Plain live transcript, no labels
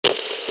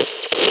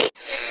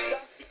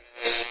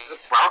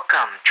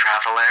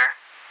traveler.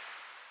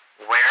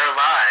 We're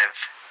live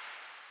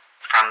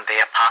from the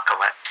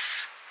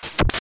apocalypse.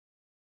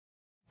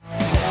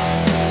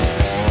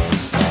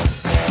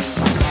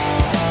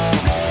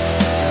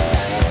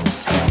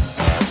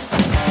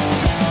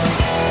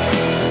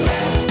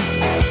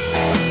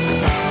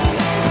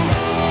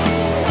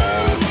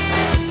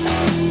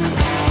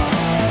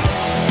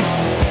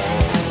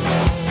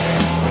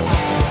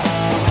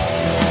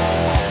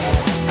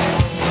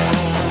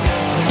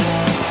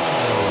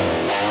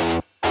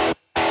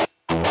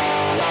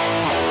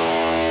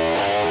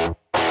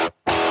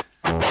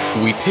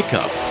 We pick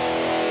up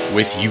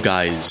with you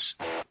guys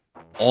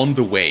on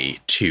the way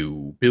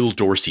to Bill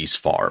Dorsey's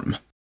farm.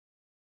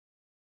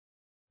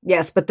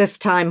 Yes, but this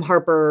time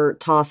Harper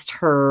tossed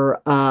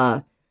her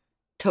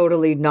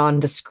totally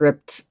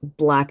nondescript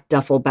black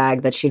duffel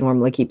bag that she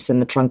normally keeps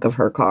in the trunk of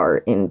her car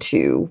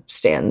into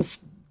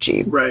Stan's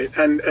Jeep. Right,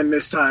 and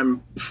this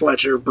time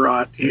Fletcher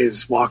brought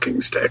his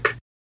walking stick,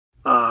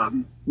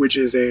 which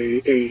is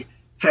a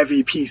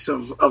heavy piece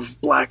of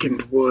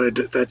blackened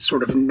wood that's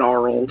sort of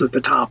gnarled at the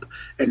top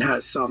and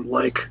has some,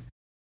 like,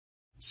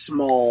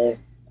 small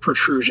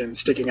protrusion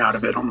sticking out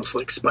of it, almost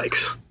like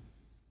spikes.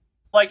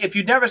 Like, if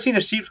you've never seen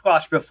a sheep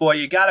squatch before,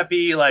 you gotta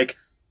be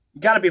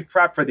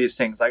prepped for these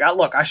things. Like,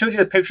 I showed you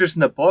the pictures in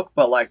the book,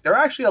 but, like, they're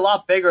actually a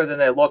lot bigger than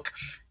they look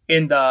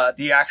in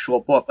the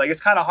actual book. Like,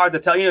 it's kind of hard to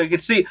tell. You can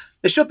see,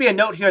 there should be a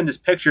note here in this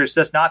picture. It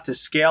says not to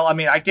scale. I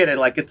mean, I get it.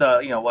 Like, it's a,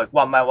 like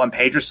 1 by 1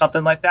 page or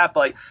something like that. But,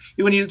 like,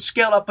 when you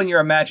scale up in your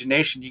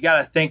imagination, you got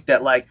to think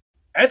that, like,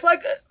 it's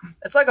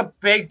like a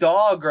big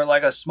dog or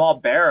like a small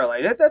bear.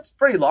 Like, that's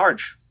pretty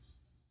large.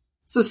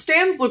 So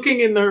Stan's looking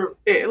in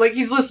like,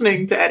 he's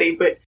listening to Eddie,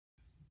 but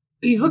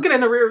he's looking in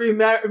the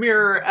rearview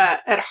mirror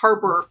at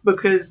Harper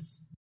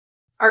because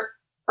are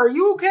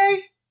you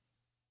okay?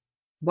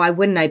 Why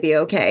wouldn't I be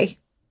okay?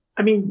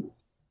 I mean,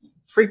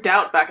 freaked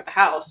out back at the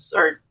house.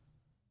 Are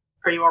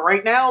you all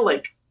right now?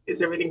 Like,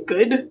 is everything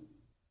good?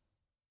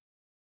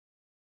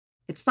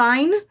 It's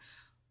fine.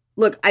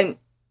 Look,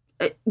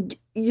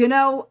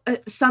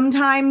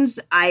 sometimes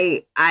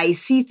I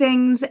see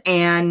things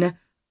and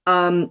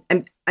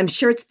I'm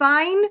sure it's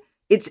fine.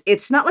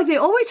 It's not like they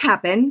always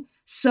happen.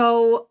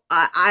 So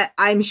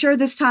I'm sure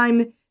this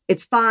time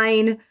it's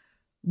fine.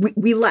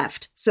 We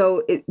left.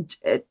 So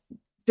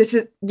this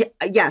is,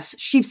 yes,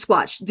 sheep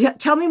squatch.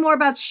 Tell me more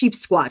about sheep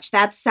squatch.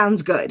 That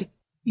sounds good.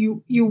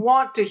 You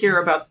want to hear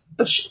about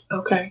the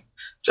okay.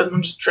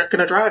 I'm just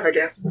gonna drive, I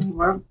guess.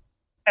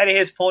 Eddie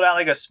has pulled out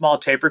like a small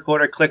tape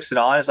recorder, clicks it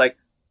on. It's like,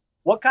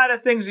 what kind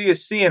of things are you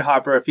seeing,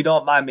 Harper, if you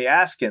don't mind me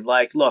asking?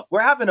 Like, look,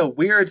 we're having a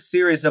weird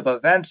series of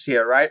events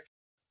here, right?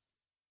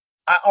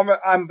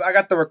 I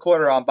got the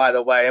recorder on, by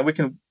the way, and we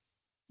can.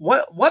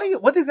 What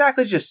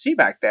exactly did you see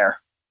back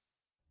there?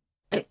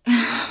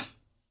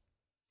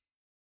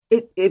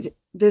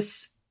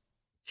 This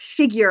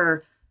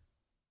figure,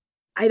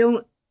 I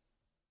don't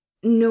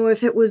know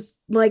if it was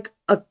like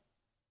a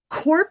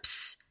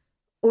corpse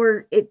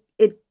or it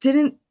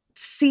didn't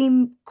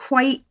seem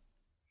quite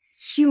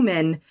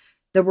human.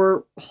 There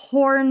were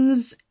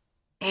horns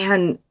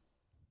and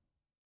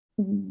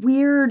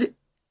weird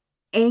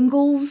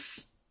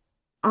angles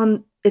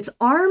on its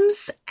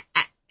arms.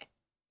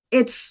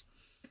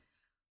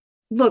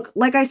 Look,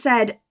 like I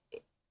said,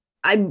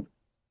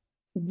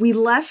 we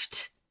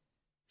left.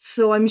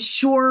 So I'm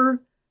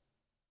sure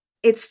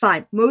it's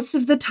fine. Most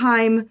of the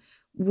time,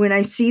 when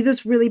I see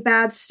this really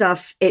bad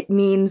stuff, it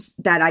means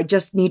that I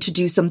just need to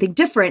do something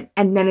different,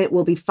 and then it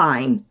will be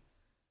fine.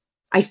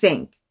 I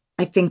think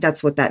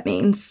that's what that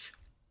means.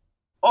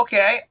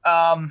 Okay.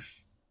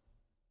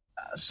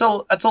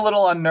 So that's a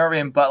little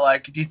unnerving, but,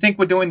 like, do you think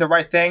we're doing the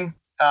right thing?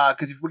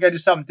 Because if we gotta do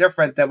something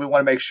different, then we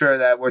want to make sure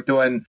that we're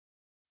doing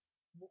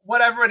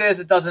whatever it is.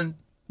 It doesn't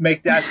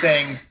make that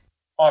thing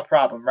our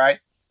problem, right?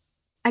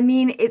 I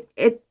mean,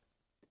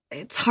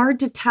 it's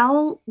hard to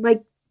tell.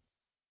 Like,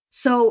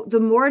 so the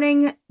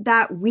morning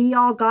that we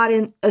all got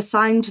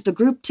assigned to the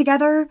group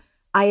together,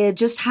 I had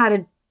just had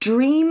a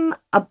dream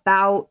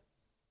about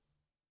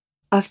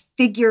a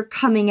figure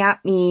coming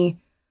at me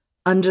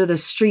under the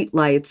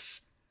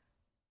streetlights.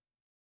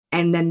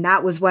 And then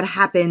that was what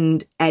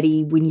happened,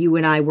 Eddie, when you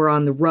and I were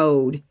on the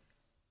road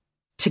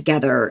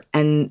together.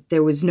 And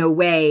there was no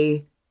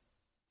way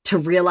to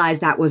realize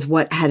that was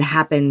what had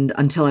happened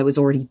until I was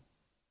already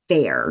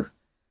there.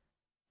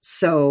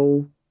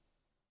 So,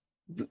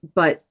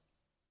 but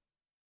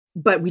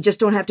we just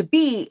don't have to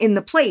be in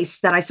the place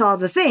that I saw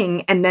the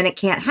thing, and then it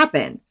can't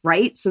happen,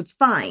 right? So it's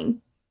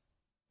fine.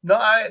 No,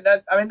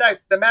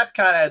 the math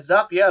kind of adds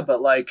up, yeah.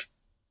 But, like,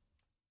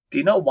 do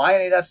you know why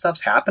any of that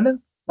stuff's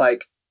happening?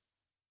 Like,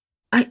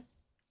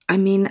 I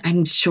mean,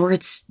 I'm sure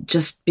it's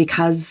just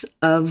because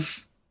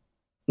of,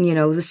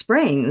 the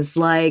springs.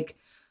 Like,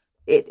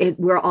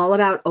 we're all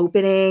about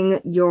opening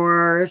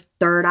your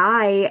third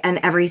eye and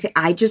everything.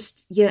 I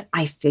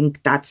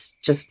think that's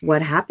just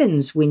what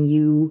happens when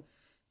you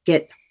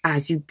get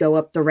as you go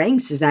up the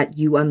ranks is that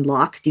you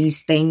unlock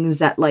these things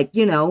that, like,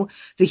 you know,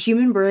 the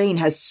human brain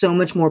has so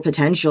much more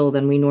potential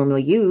than we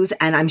normally use.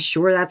 And I'm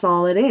sure that's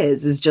all it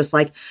is just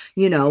like,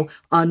 you know,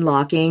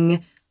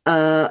 unlocking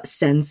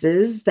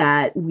senses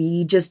that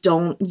we just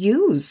don't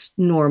use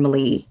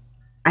normally,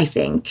 I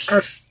think.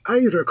 If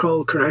I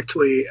recall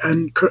correctly,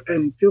 and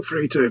feel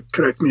free to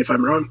correct me if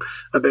I'm wrong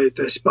about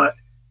this, but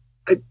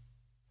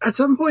at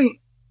some point,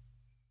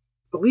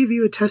 I believe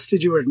you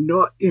attested you were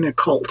not in a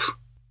cult.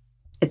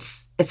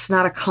 It's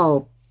not a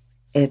cult.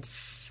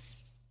 It's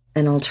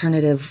an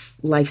alternative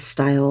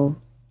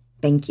lifestyle.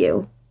 Thank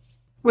you.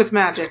 With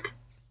magic.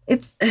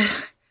 It's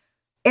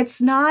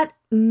not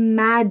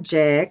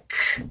magic.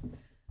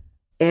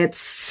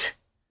 It's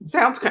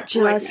Sounds kind of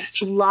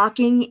just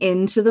locking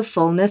into the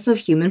fullness of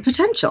human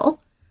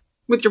potential.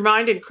 With your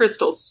mind and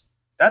crystals.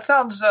 That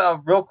sounds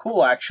real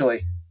cool,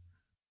 actually.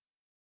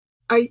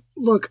 All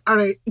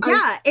right.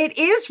 Yeah, it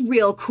is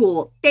real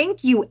cool.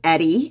 Thank you,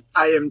 Eddie.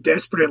 I am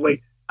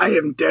desperately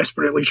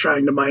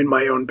trying to mind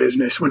my own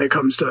business when it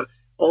comes to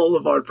all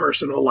of our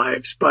personal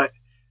lives, but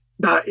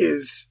that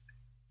is,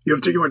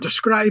 you are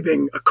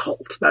describing a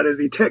cult. That is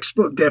the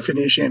textbook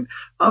definition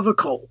of a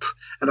cult.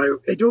 And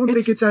I don't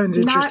think it sounds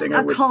interesting.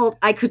 Not a cult.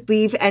 I could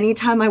leave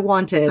anytime I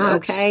wanted,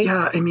 okay?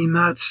 Yeah, I mean,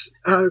 that's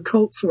how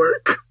cults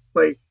work.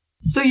 Like,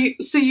 So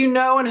you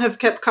know and have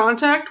kept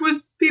contact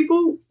with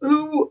people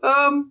who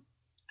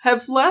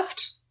have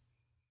left?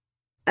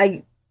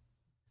 I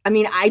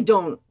mean, I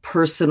don't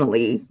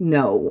personally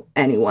know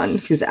anyone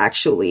who's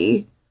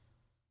actually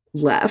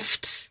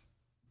left,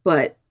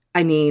 but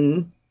I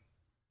mean,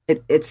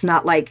 it's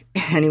not like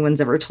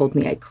anyone's ever told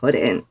me I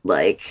couldn't.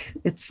 Like,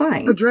 it's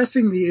fine.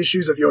 addressing the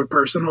issues of your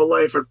personal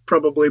life are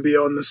probably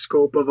beyond the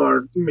scope of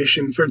our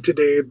mission for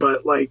today,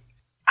 but like,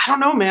 I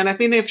don't know, man. I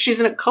mean, if she's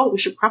in a cult, we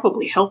should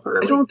probably help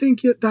her. I don't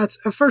think that's,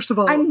 first of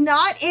all... I'm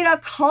not in a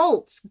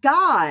cult.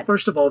 God.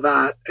 First of all,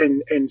 that,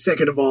 and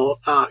second of all,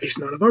 it's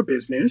none of our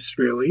business,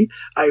 really.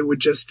 I would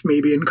just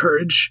maybe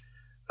encourage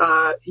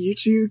you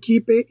to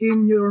keep it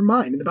in your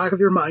mind, in the back of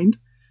your mind,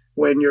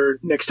 when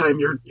next time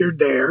you're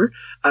there,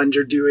 and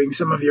you're doing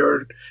some of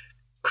your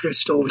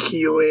crystal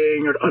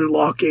healing, or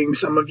unlocking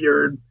some of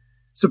your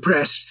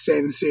suppressed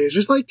senses.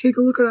 Just, like, take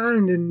a look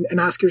around and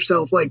ask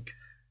yourself, like,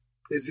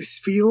 does this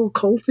feel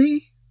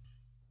culty?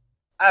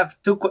 I have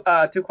two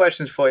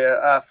questions for you.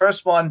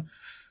 First one,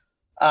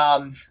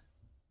 do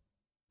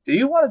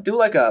you want to do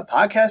like a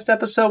podcast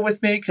episode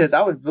with me? Because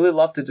I would really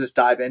love to just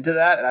dive into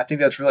that, and I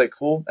think that's really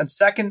cool. And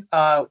second,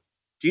 do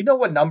you know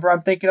what number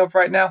I'm thinking of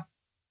right now?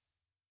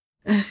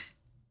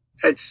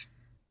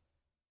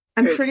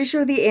 I'm pretty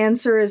sure the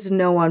answer is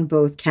no on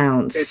both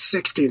counts. It's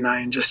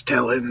 69. Just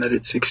tell him that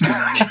it's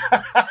 69.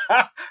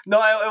 No,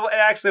 it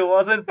actually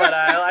wasn't. But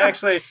I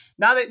actually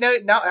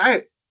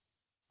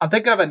I'm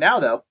thinking of it now,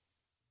 though.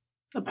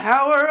 The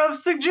power of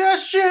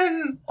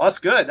suggestion. Oh, that's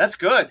good. That's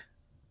good.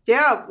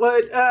 Yeah.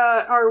 What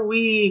are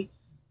we?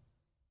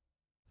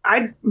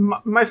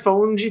 My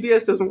phone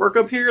GPS doesn't work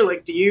up here.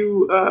 Like, do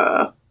you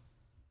know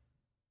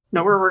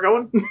where we're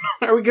going?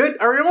 Are we good?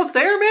 Are we almost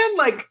there, man?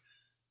 Like.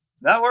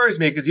 That worries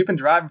me because you've been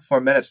driving for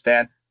a minute,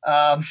 Stan.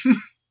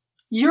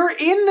 You're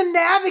in the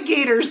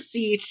navigator's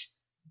seat.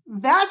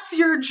 That's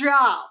your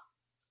job.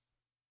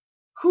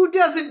 Who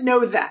doesn't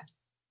know that?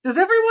 Does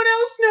everyone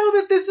else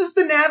know that this is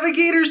the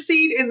navigator's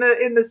seat in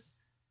this?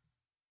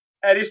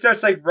 And he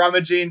starts like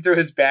rummaging through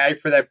his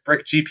bag for that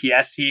brick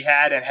GPS he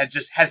had and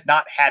has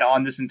not had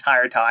on this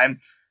entire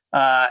time.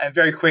 And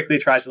very quickly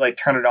tries to like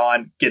turn it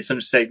on, get some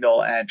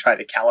signal, and try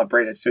to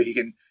calibrate it so he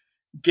can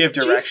give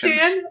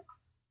directions.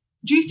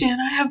 G-Stan,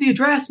 I have the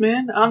address,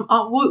 man.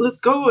 Let's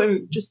go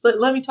and just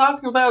let me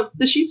talk about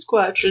the sheep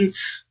squatch and,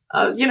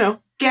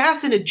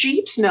 gas in a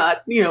Jeep's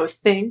not, a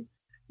thing.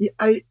 Yeah,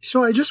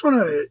 so I just want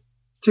to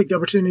take the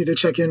opportunity to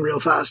check in real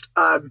fast.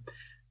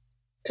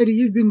 Eddie,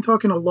 you've been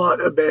talking a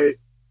lot about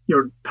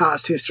your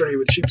past history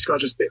with sheep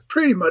squatches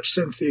pretty much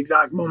since the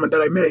exact moment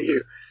that I met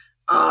you.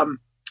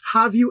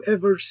 Have you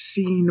ever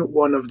seen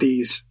one of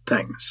these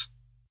things?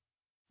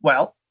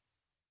 Well,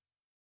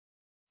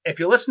 if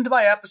you listen to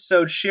my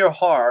episode Sheer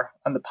Horror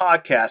on the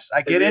podcast,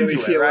 I get into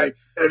it, right?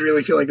 I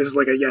really feel like this is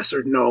like a yes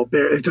or no.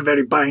 It's a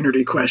very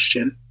binary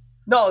question.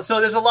 No,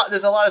 so there's a lot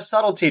of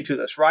subtlety to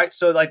this, right?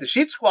 So like the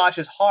sheep squatch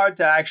is hard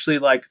to actually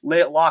like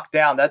lock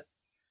down.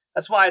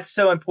 That's why it's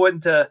so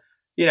important to,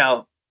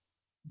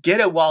 get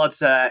it while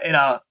it's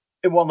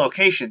in one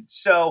location.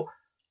 So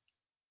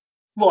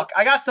look,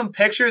 I got some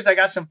pictures, I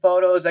got some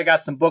photos, I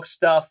got some book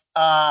stuff.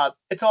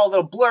 It's all a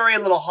little blurry, a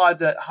little hard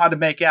to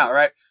make out,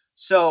 right?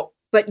 So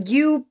but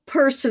you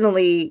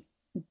personally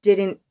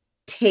didn't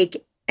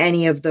take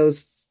any of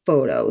those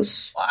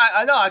photos.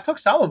 I know I took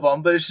some of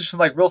them, but it's just from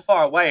like real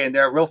far away and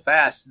they're real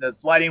fast. The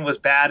lighting was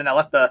bad, and I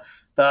left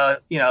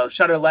the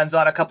shutter lens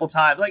on a couple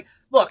times. Like,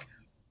 look,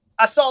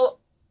 I saw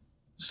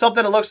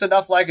something that looks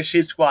enough like a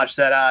sheep squatch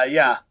that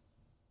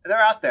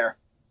they're out there.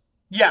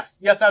 Yes,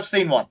 I've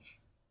seen one.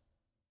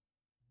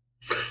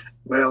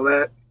 Well,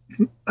 that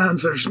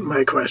answers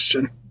my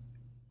question.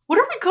 What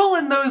are we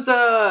calling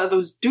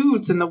those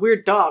dudes and the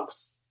weird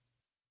dogs?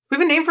 we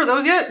have a name for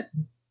those yet?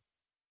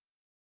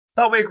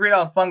 Thought we agreed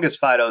on fungus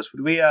phytos.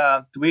 Would we?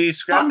 Do we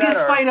scrap Fungus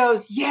that?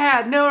 phytos.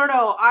 Yeah.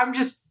 No.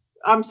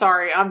 I'm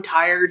sorry. I'm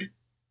tired.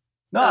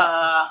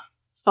 No.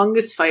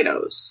 Fungus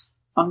phytos.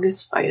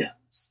 Fungus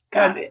phytos.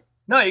 Got it.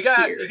 No, you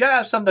gotta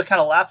have something to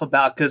kind of laugh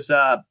about because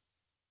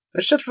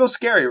this shit's real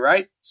scary,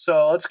 right?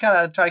 So let's kind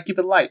of try to keep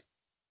it light.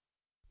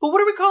 But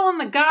what are we calling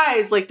the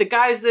guys? Like the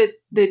guys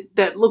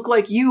that look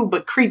like you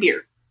but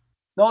creepier.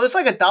 No, there's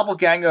like a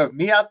doppelganger of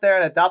me out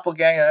there and a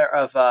doppelganger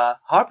of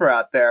Harper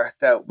out there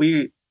that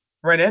we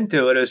ran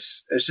into.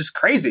 It's just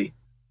crazy.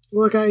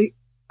 Look, I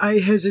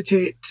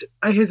hesitate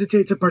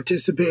to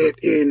participate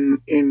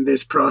in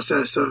this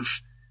process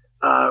of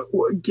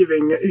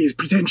giving these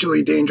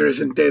potentially dangerous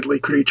and deadly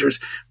creatures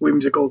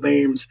whimsical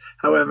names.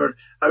 However,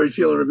 I would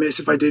feel remiss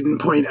if I didn't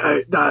point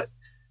out that,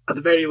 at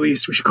the very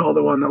least, we should call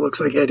the one that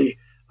looks like Eddie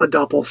a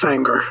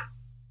doppelfanger.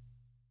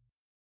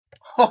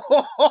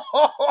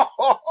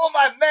 Oh,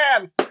 my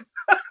man!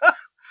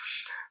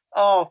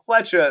 Oh,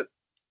 Fletcher,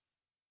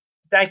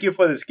 thank you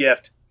for this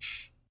gift.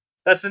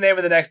 That's the name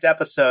of the next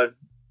episode.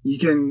 You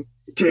can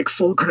take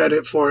full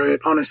credit for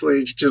it.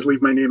 Honestly, just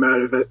leave my name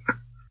out of it.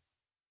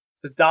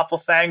 The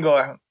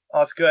doppelfanger.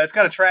 Oh, it's good. It's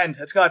gonna trend.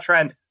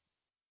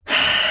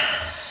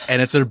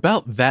 And it's at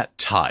about that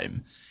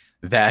time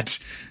that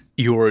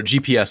your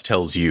GPS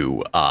tells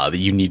you that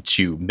you need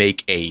to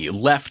make a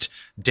left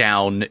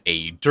down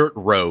a dirt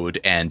road,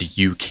 and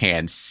you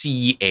can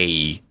see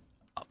a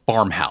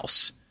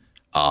farmhouse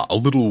a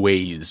little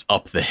ways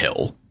up the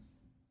hill.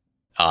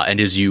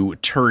 And as you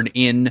turn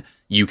in,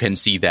 you can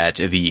see that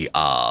the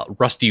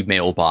rusty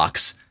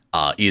mailbox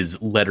is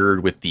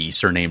lettered with the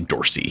surname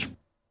Dorsey.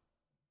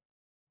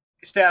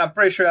 Stan, I'm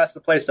pretty sure that's the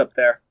place up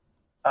there.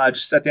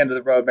 Just at the end of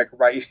the road, make a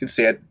right. You can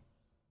see it.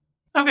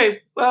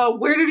 Okay,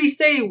 where did he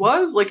say he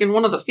was? Like in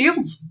one of the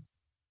fields?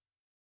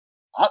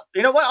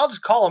 You know what? I'll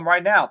just call him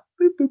right now.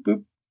 Boop, boop,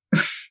 boop.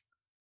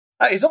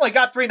 He's only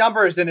got three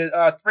numbers in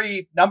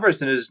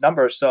his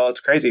number, so it's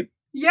crazy.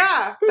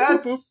 Yeah,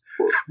 that's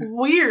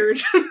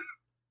weird.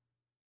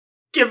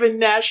 Given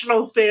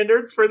national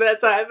standards for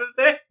that time of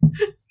day.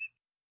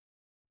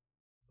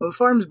 Well, the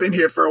farm's been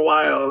here for a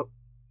while.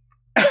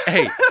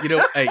 Hey, you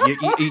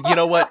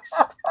know what?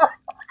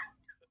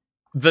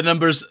 The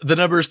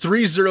numbers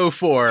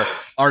 304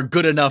 are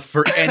good enough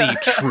for any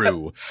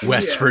true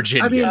West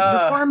Virginia. I mean,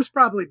 the farm's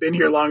probably been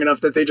here long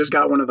enough that they just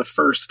got one of the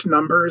first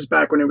numbers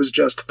back when it was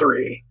just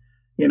 3,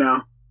 you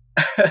know?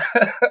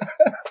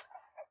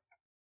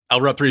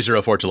 I'll rub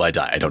 304 till I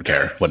die. I don't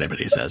care what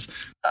anybody says.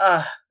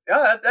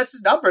 Yeah, that's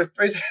his number,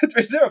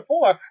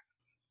 304.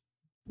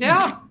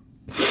 Yeah.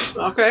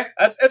 Okay.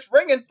 It's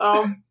ringing.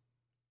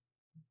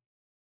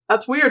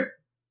 That's weird.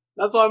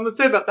 That's all I'm gonna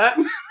say about that.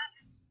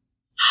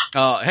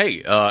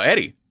 Hey,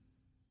 Eddie.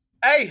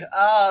 Hey,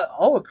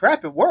 oh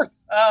crap, it worked.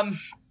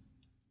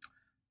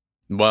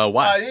 Well,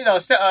 why?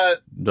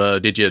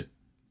 Did you?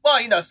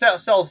 Well,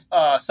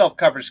 self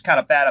coverage is kind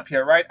of bad up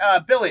here, right?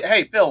 Billy,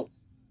 hey, Bill,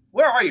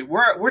 where are you?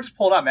 We're just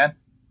pulled up, man.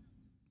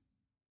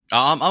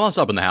 I'm almost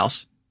up in the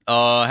house.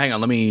 Hang on,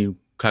 let me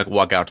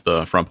walk out to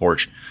the front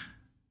porch.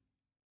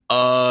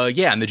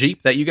 Yeah, in the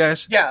Jeep, that you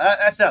guys? Yeah,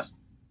 that's us.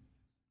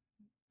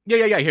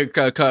 Yeah. Here,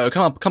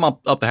 come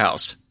up the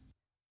house.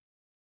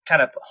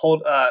 Kind of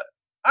hold. All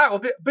right, we'll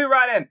be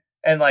right in.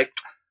 And like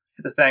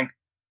the thing,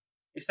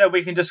 he said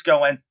we can just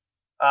go in.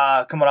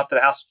 Come on up to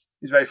the house.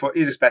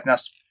 He's expecting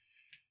us.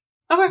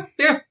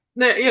 Okay,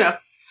 yeah.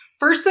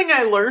 First thing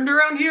I learned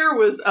around here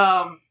was,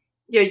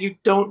 you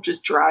don't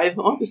just drive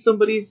onto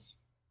somebody's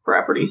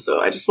property.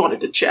 So I just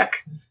wanted to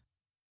check.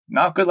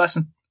 No, good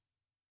lesson.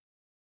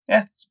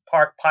 Yeah,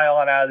 park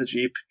piling out of the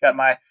Jeep. Got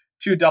my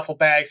 2 duffel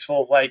bags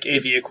full of like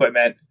AV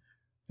equipment.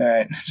 All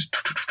right.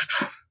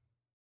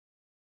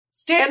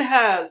 Stan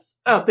has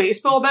a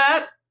baseball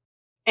bat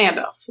and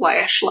a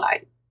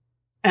flashlight.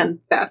 And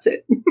that's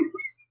it.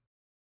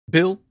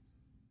 Bill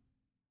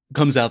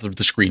comes out of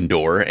the screen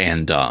door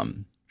and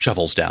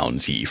shuffles down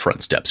the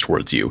front steps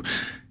towards you.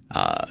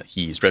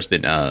 He's dressed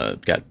in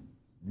got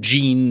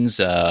jeans,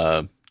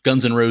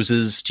 Guns N'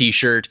 Roses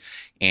t-shirt,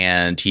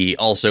 and he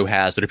also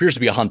has what appears to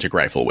be a hunting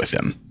rifle with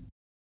him.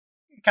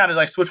 Kind of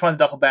like switch one of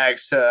the duffel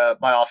bags to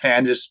my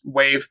offhand, just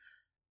wave.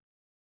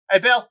 Hey,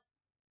 Bill.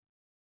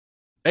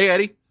 Hey,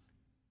 Eddie.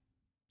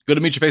 Good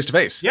to meet you face to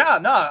face. Yeah,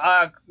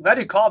 no, glad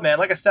you called, man.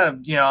 Like I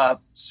said,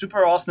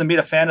 super awesome to meet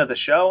a fan of the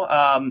show.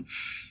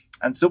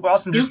 And super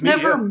awesome just You've meet you.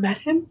 never met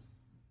him?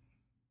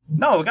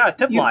 No, we got a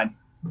tip line.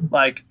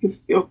 Like,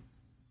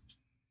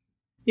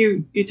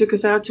 you took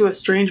us out to a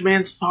strange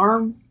man's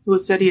farm who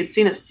said he had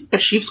seen a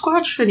sheep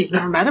squatch and you've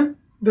never met him?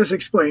 This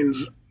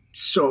explains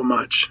so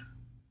much.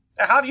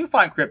 how do you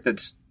find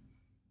cryptids?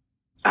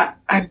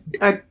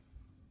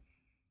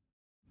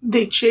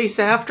 They chase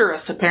after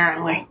us,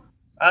 apparently.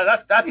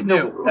 That's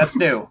new. That's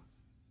new.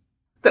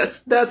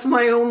 That's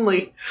my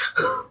only.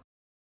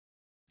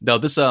 Now,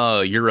 this,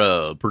 you're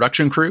a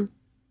production crew?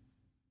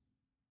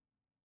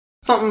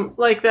 Something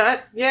like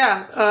that.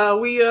 Yeah.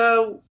 We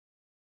are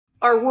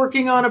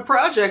working on a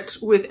project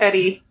with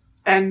Eddie.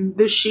 and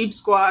the sheep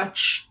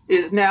squatch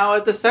is now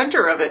at the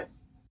center of it.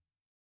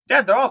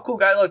 Yeah, they're all cool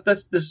guys. Look,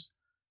 this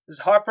is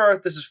Harper,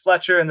 this is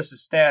Fletcher, and this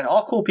is Stan.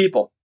 All cool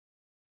people.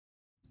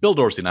 Bill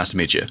Dorsey, nice to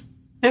meet you.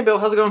 Hey, Bill,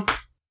 how's it going?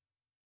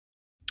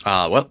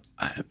 Well,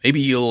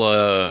 maybe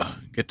you'll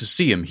get to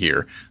see him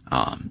here.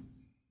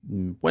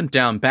 Went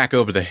down back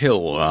over the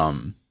hill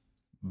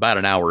about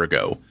an hour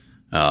ago.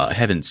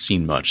 Haven't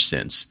seen much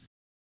since.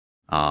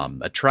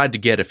 I tried to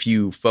get a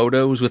few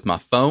photos with my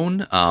phone.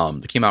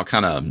 They came out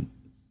kind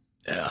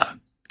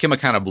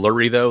of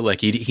blurry though.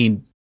 Like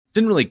he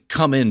didn't really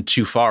come in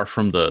too far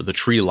from the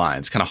tree line.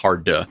 It's kind of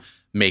hard to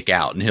make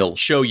out, and he'll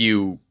show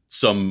you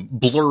some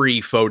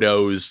blurry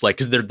photos, like,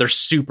 because they're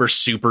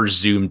super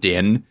zoomed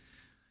in,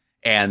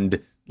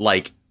 and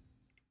like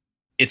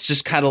it's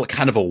just kind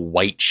of a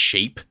white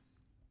shape.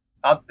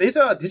 These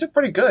are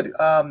pretty good.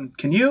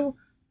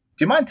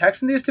 Do you mind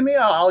texting these to me?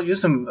 I'll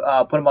use them.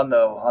 Put them on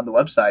the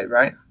website,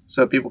 right?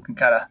 So people can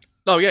kind of.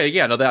 Oh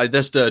yeah. No,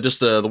 that's just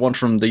the one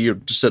from the you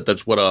just said.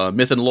 That's what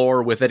Myth and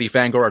Lore with Eddie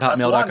Fangor at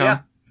hotmail.com. Yeah.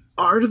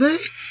 Are they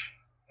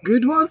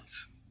good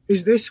ones?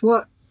 Is this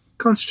what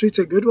constitutes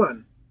a good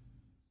one?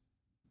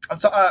 I'm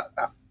sorry,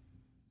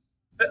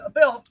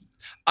 Bill.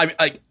 I'm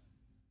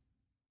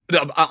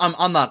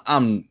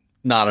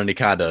not any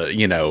kind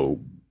of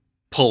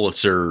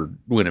Pulitzer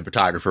winning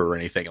photographer or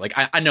anything. Like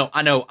I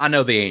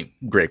know they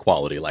ain't great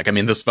quality. Like, I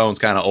mean, this phone's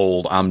kind of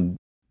old. I'm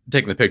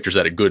taking the pictures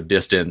at a good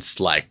distance,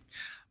 like,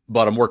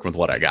 but I'm working with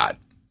what I got.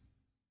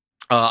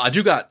 I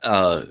do got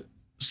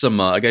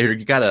some. I got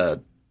here.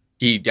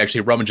 He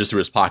actually rummages through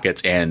his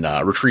pockets and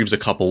retrieves a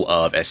couple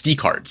of SD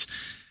cards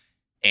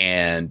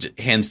and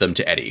hands them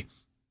to Eddie.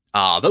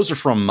 Those are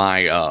from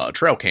my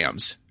trail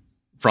cams,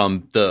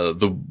 from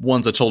the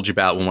ones I told you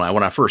about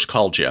when I first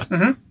called you.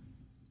 Mm-hmm.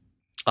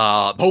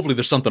 Hopefully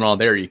there's something on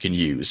there you can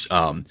use.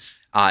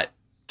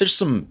 There's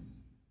some.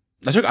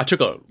 I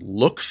took a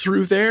look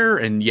through there,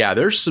 and yeah,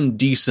 there's some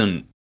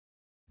decent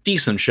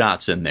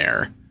shots in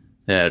there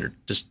that are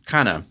just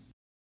kind of,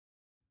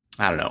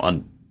 I don't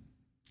know,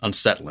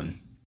 unsettling.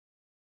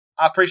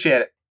 I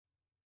appreciate it.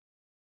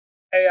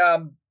 Hey,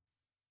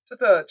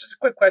 just a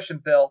quick question,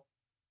 Bill.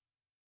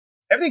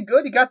 Everything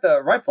good? You got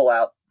the rifle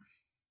out.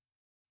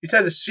 You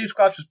said the sheep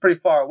squatch was pretty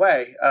far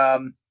away.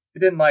 It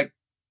didn't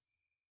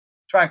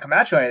try and come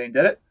at you or anything,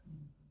 did it?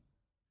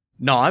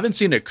 No, I haven't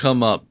seen it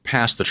come up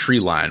past the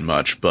tree line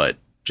much, but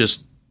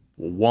just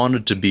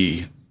wanted to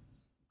be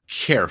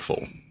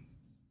careful.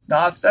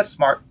 No, that's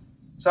smart.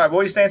 Sorry, what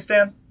were you saying,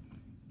 Stan?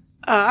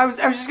 I was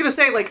just gonna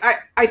say,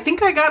 I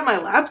think I got my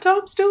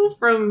laptop still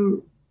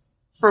from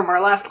our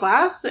last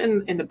class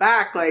in the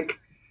back. Like,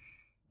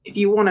 if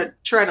you want to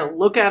try to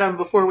look at them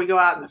before we go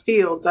out in the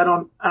fields, I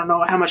don't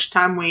know how much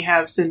time we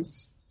have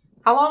since.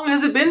 How long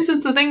has it been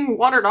since the thing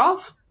wandered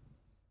off?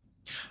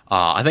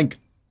 I think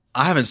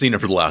I haven't seen it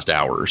for the last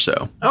hour or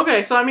so.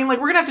 Okay, so I mean, we're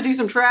gonna have to do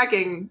some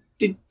tracking.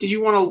 Did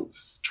you want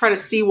to try to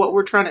see what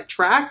we're trying to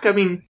track? I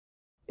mean,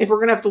 if we're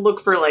gonna have to look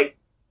for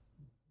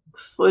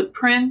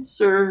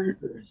footprints or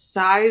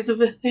size of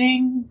a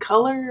thing,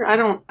 color, I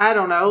don't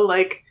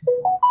know.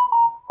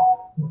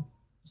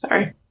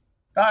 Sorry.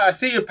 I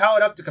see you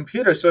powered up the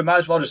computer, so we might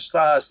as well just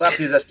slap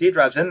these SD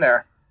drives in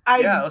there.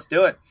 Yeah, let's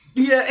do it.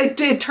 Yeah,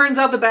 it turns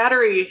out the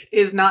battery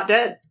is not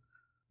dead.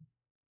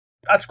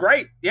 That's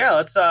great. Yeah,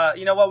 let's,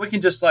 you know what, we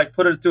can just,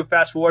 put it through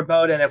fast forward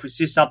mode, and if we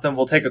see something,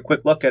 we'll take a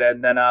quick look at it,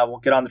 and then we'll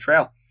get on the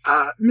trail.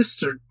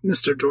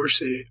 Mr.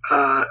 Dorsey,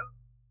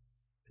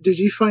 did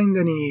you find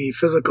any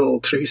physical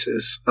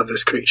traces of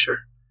this creature?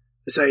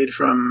 Aside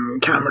from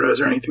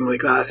cameras or anything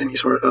like that, any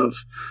sort of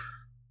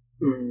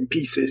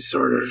pieces,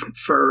 sort of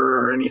fur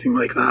or anything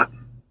like that?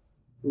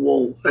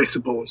 Wool, I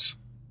suppose,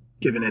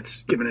 given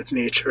its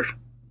nature.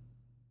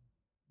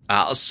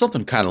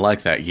 Something kind of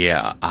like that,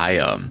 yeah.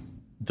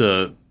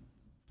 The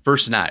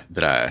first night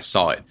that I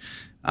saw it,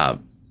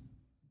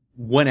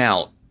 went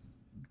out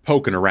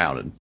poking around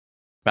and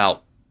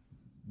about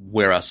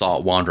where I saw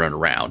it wandering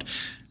around.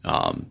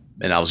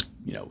 And I was,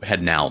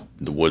 heading out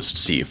in the woods to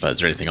see if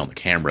there's anything on the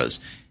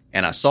cameras.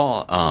 And I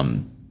saw,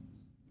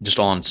 just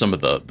on some of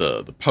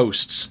the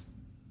posts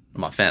on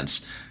my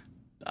fence,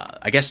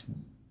 I guess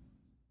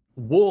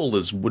wool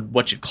is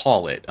what you'd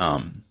call it.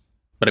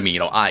 But I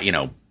mean,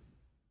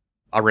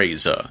 I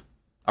raise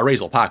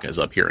alpacas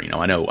up here.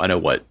 I know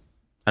what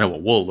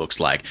wool looks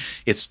like.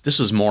 This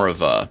is more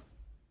of a,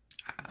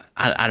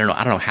 I don't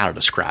know how to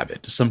describe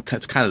it. It's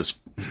kind of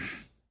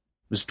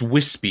this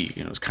wispy,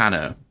 it's kind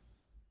of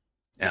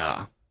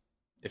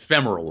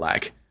ephemeral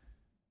like.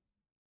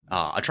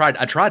 I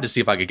tried to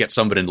see if I could get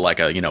somebody into a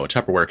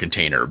Tupperware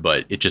container,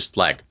 but it just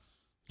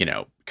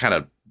kind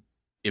of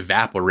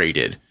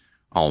evaporated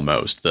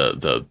almost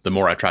the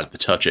more I tried to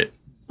touch it.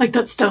 Like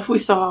that stuff we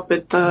saw up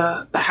at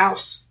the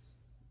house.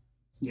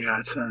 Yeah,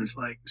 it sounds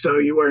like. So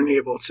you weren't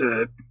able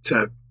to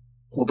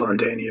hold on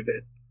to any of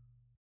it?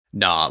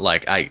 Nah,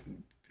 I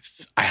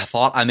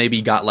thought I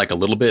maybe got a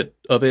little bit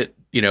of it,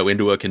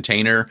 into a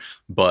container,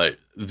 but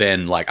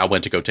then I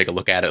went to go take a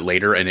look at it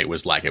later, and it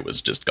was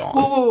just gone.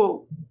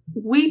 Oh,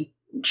 we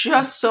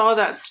just saw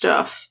that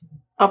stuff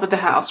up at the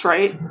house,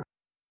 right?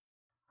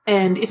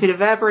 And if it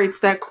evaporates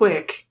that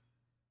quick,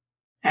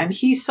 and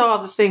he saw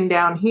the thing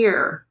down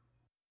here,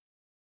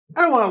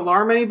 I don't want to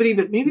alarm anybody,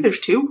 but maybe there's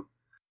two?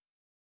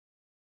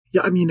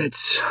 Yeah, I mean,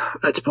 that's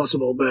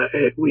possible, but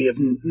we have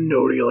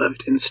no real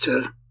evidence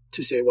to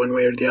say one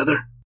way or the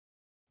other.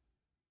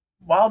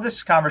 While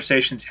this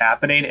conversation's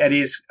happening,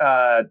 Eddie's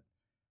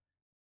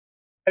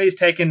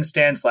taken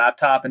Stan's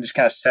laptop and just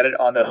kind of set it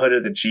on the hood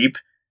of the Jeep,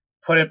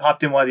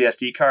 popped in one of the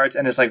SD cards,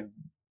 and is like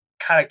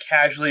kind of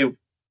casually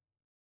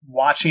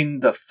watching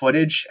the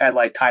footage at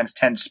like times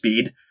 10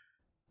 speed,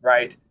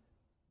 right?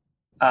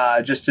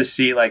 Just to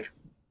see, like,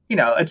 you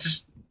know, it's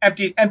just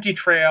empty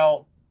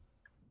trail,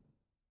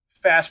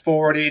 fast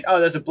forwarding. Oh,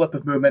 there's a blip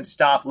of movement.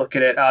 Stop, look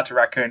at it. Oh, it's a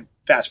raccoon.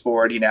 Fast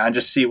forward, and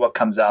just see what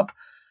comes up.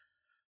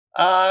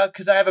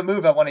 Because I have a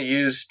move I want to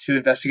use to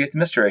investigate the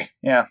mystery.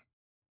 Yeah.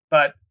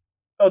 But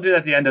I'll do that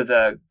at the end of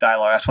the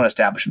dialogue. I just want to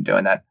establish I'm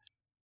doing that.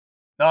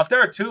 Now, if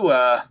there are two,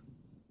 well,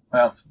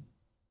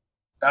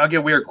 that'll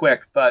get weird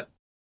quick, but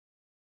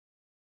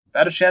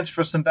better chance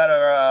for some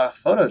better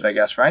photos, I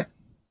guess, right?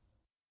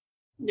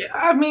 Yeah,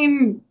 I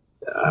mean,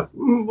 I'm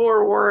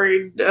more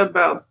worried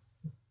about...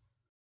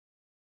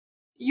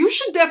 You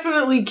should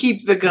definitely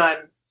keep the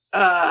gun.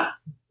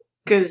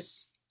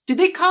 Because did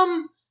they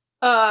come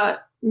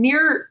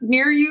near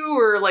you,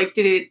 or like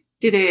did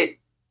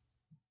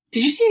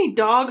you see any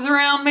dogs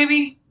around?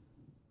 Maybe.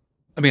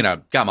 I mean, I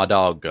got my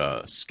dog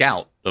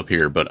Scout up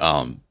here, but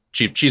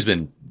she's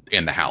been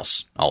in the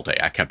house all day.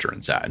 I kept her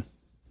inside.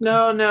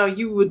 No,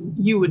 you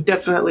would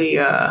definitely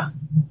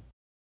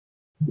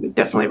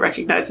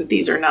recognize that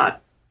these are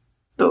not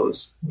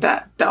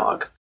that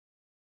dog.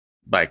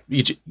 Like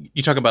you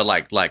talk about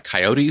like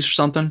coyotes or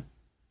something?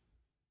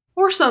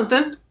 Or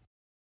something.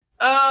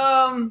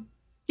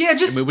 Yeah,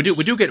 just... I mean,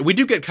 we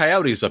do get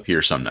coyotes up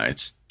here some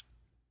nights.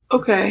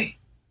 Okay.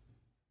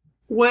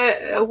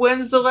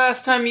 When's the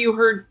last time you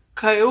heard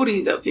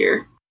coyotes up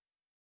here?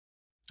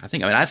 I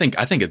think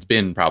it's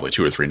been probably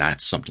 2 or 3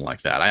 nights, something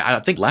like that. I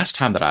think last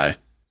time that I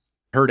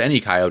heard any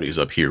coyotes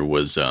up here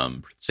was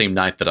the same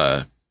night that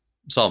I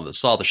saw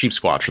the sheep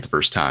squatch for the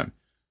first time.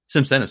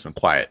 Since then, it's been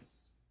quiet.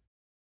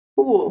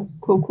 Cool.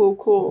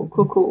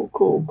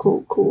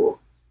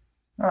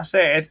 I'll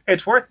say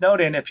it's worth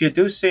noting, if you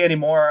do see any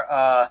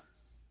more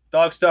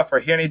dog stuff or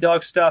hear any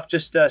dog stuff,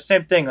 just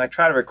same thing, like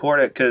try to record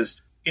it,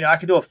 because I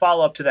could do a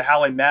follow-up to the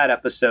Howling Mad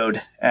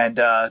episode and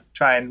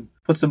try and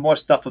put some more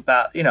stuff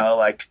about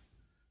like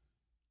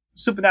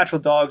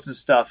supernatural dogs and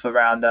stuff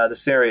around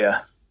this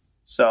area.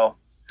 So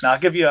now I'll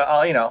give you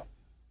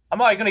I'm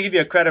not going to give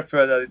you a credit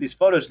for these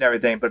photos and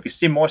everything, but if you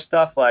see more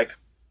stuff, like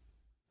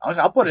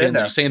I'll put it in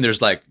there. You're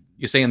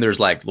saying there's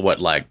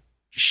what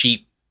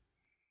sheep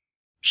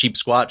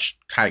squatch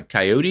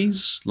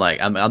coyotes?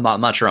 Like I'm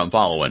not sure I'm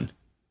following.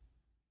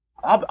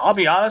 I'll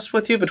be honest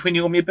with you, between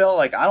you and me, Bill,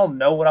 like I don't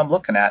know what I'm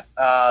looking at.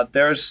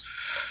 Those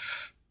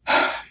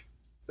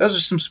are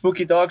some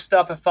spooky dog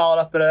stuff I followed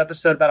up in an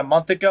episode about a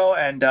month ago,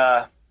 and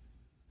I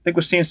think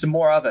we're seeing some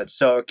more of it.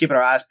 So keeping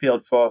our eyes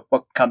peeled for what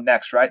can come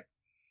next, right?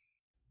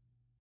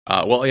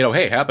 Well,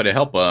 hey, happy to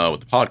help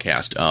with the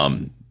podcast.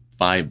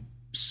 If I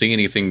see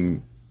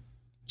anything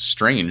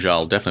strange,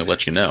 I'll definitely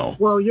let you know.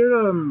 While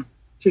you're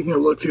taking a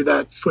look through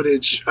that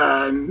footage,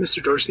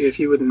 Mr. Dorsey, if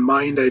you wouldn't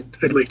mind,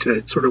 I'd like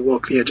to sort of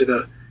walk the edge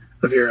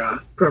of your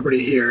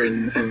property here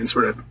and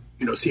sort of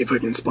see if I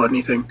can spot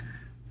anything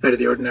out of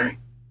the ordinary.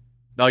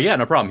 Oh yeah,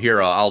 no problem.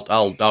 Here,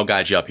 I'll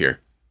guide you up here.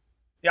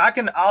 Yeah,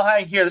 I'll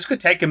hang here. This could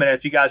take a minute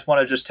if you guys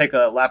want to just take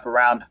a lap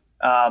around.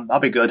 I'll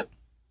be good.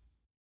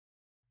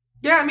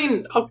 Yeah, I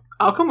mean,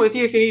 I'll come with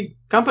you if you need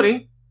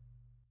company.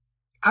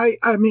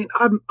 I mean,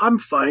 I'm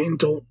fine.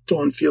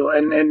 Don't feel,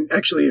 and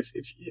actually, if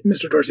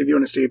Mr. Dorsey, if you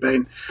want to stay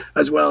behind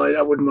as well,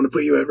 I wouldn't want to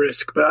put you at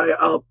risk. But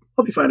I'll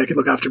be fine. I can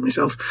look after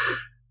myself.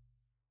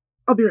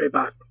 I'll be right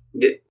back.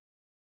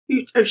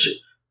 You're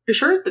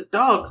sure the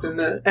dogs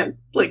and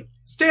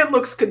Stan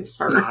looks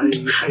concerned.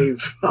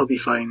 I'll be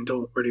fine.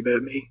 Don't worry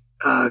about me.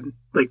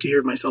 Like to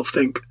hear myself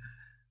think.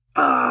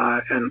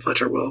 And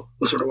Fletcher will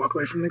sort of walk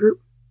away from the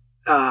group.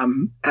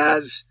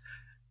 As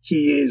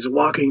he is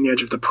walking the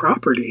edge of the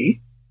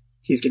property,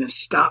 he's going to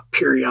stop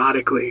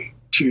periodically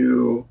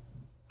to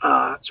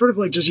sort of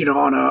like just,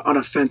 on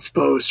a fence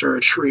post or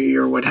a tree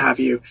or what have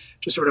you,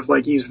 just sort of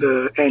like use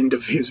the end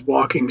of his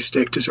walking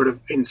stick to sort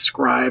of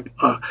inscribe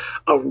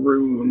a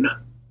rune.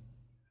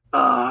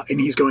 And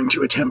he's going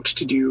to attempt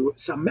to do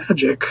some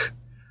magic.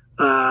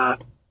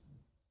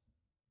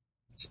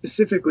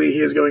 Specifically, he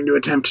is going to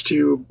attempt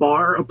to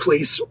bar a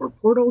place or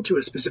portal to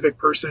a specific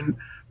person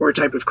or a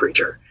type of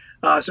creature.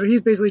 So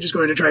he's basically just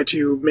going to try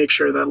to make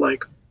sure that,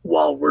 like,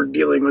 while we're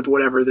dealing with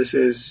whatever this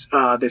is,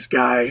 this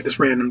guy, this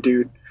random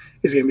dude,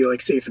 is going to be,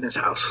 like, safe in his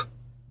house.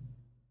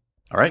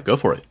 All right, go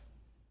for it.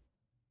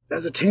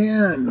 That's a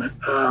 10.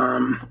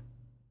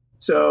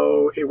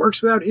 So it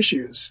works without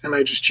issues, and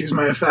I just choose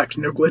my effect,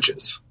 no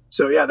glitches.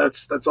 So yeah,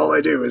 that's all I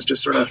do, is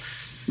just sort of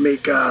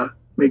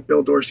make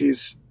Bill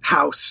Dorsey's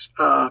house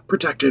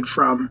protected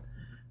from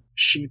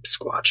sheep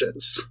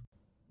squatches.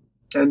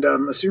 And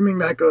assuming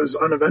that goes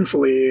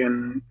uneventfully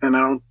and I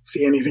don't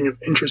see anything of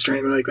interest or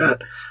anything like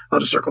that, I'll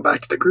just circle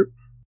back to the group.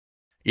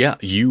 Yeah,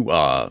 you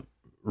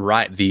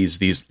write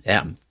these.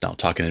 Now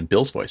talking in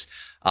Bill's voice.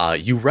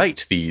 You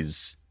write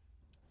these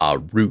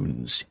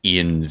runes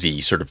in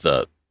the sort of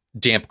the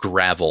damp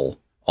gravel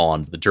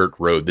on the dirt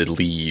road that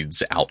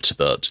leads out to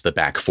the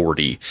back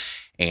 40,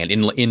 and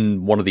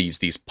in one of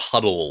these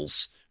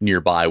puddles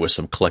nearby with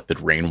some collected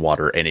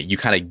rainwater in it, you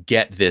kind of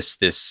get this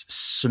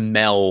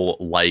smell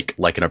like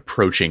an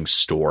approaching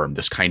storm,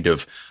 this kind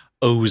of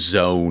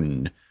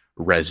ozone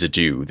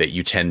residue that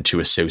you tend to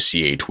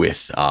associate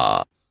with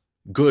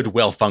good,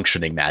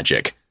 well-functioning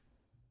magic.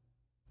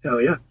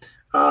 Hell yeah.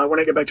 When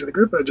I get back to the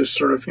group, I just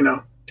sort of,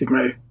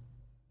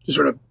 just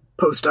sort of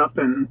post up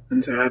and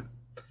say,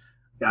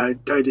 I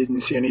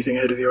didn't see anything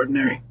out of the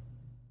ordinary.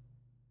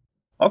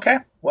 Okay.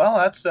 Well,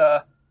 that's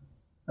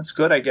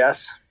good, I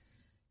guess.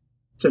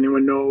 Does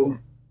anyone know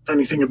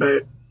anything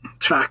about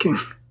tracking?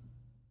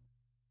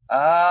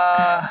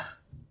 No,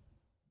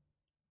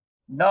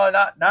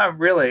 not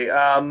really.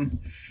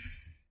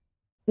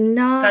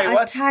 No,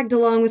 I've I've tagged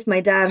along with my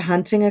dad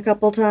hunting a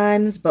couple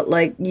times, but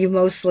you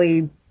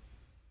mostly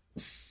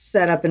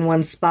set up in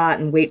one spot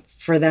and wait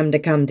for them to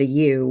come to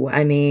you.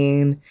 I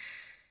mean,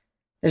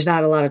 there's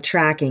not a lot of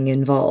tracking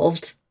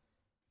involved.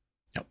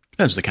 No,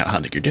 depends on the kind of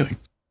hunting you're doing.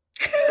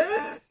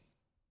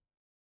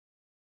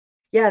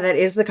 Yeah, that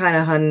is the kind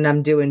of hunting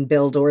I'm doing,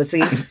 Bill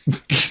Dorsey.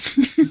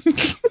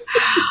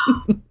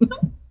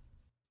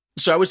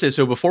 So I would say,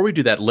 before we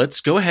do that,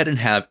 let's go ahead and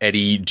have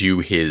Eddie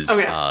do his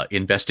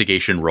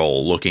investigation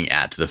roll looking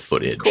at the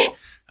footage. Cool.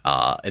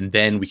 And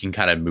then we can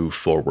kind of move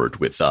forward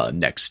with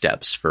next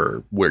steps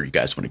for where you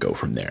guys want to go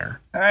from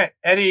there. All right.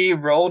 Eddie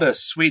rolled a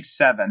sweet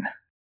 7,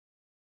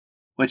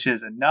 which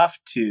is enough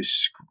to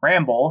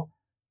scramble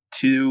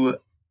to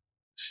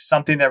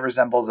something that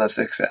resembles a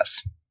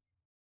success.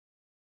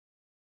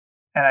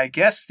 And I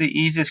guess the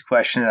easiest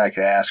question that I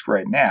could ask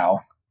right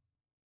now,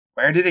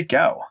 where did it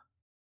go?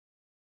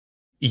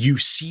 You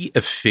see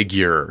a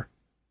figure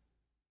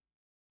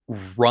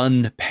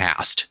run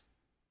past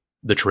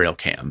the trail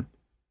cam,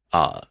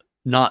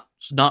 not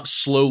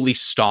slowly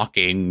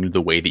stalking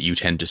the way that you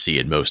tend to see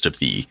in most of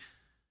the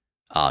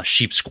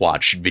sheep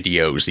squatch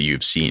videos that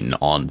you've seen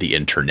on the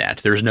internet.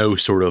 There's no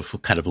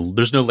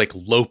there's no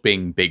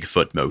loping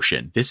Bigfoot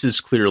motion. This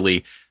is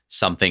clearly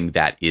something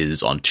that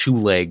is on 2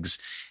 legs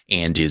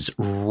and is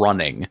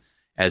running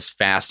as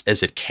fast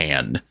as it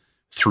can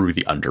through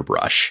the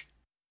underbrush.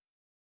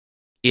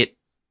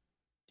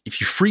 If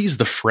you freeze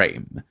the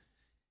frame,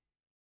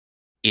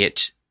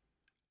 it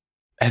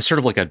has sort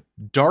of a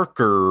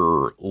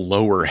darker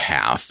lower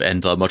half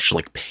and a much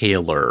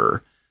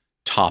paler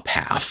top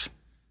half.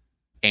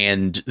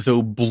 And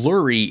though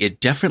blurry, it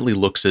definitely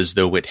looks as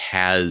though it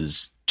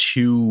has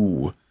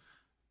two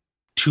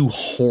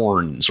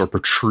horns or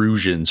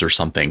protrusions or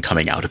something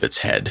coming out of its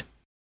head.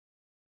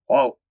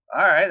 Whoa.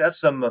 All right. That's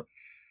some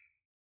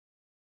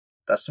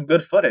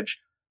good footage.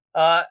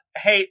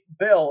 Hey,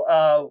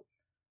 Bill,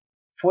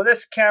 for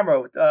this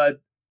camera,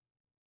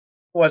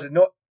 was it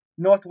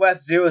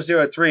Northwest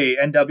 003,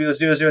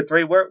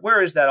 NW003?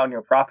 Where is that on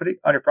your property?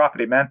 On your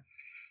property, man?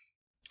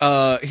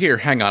 Here,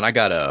 hang on. I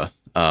got a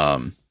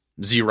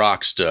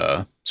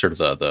Xeroxed sort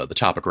of the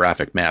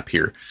topographic map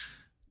here.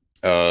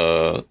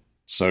 So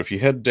if you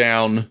head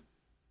down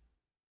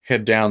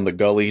the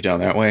gully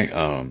down that way,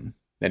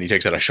 then he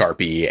takes out a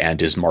Sharpie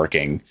and is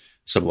marking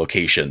some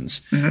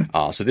locations.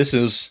 Mm-hmm. So this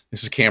is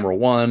camera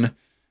 1.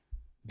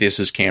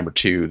 This is camera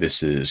 2.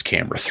 This is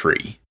camera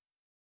 3.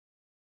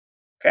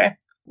 Okay.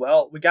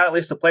 Well, we got at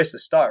least a place to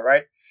start,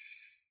 right?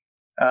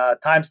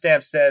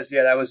 Timestamp says,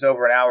 that was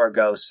over an hour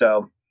ago,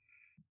 so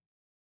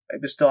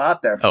maybe it's still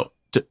out there. Oh,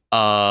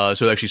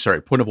 so actually,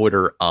 sorry, point of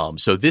order.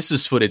 So this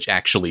is footage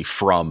actually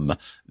from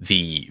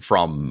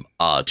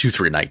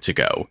 2-3 nights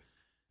ago.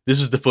 This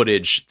is the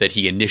footage that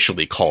he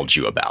initially called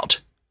you about.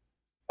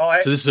 Oh,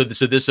 this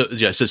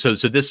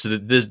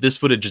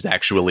footage is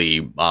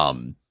actually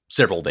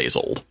several days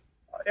old.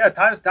 Yeah,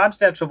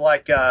 timestamps from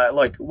what,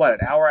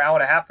 an hour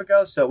and a half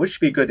ago? So we should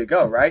be good to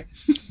go, right?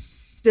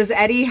 Does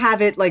Eddie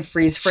have it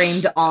freeze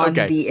framed on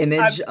the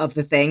image of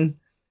the thing?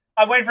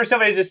 I'm waiting for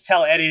somebody to just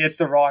tell Eddie it's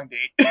the wrong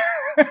date.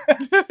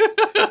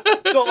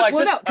 So no,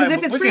 because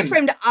if it's freeze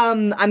framed,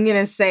 I'm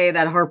gonna say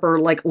that Harper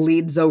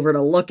leads over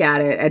to look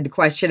at it, and the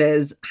question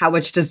is, how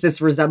much does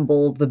this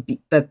resemble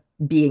the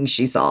being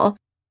she saw?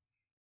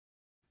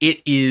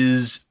 It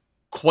is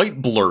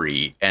quite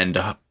blurry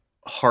and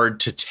hard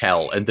to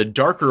tell, and the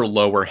darker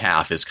lower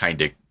half is kind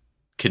of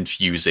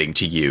confusing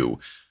to you,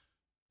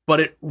 but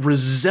it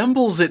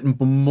resembles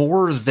it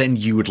more than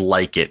you would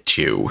like it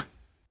to.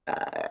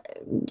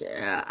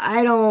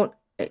 I don't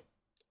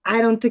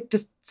think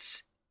this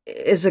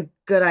is a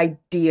good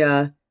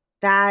idea.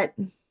 That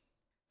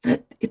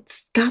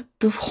it's got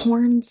the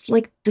horns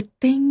like the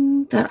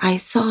thing that I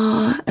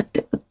saw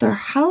at their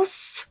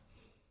house.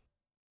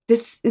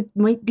 It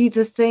might be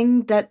the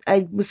thing that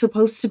I was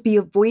supposed to be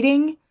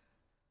avoiding.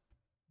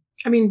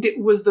 I mean,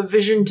 was the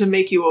vision to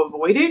make you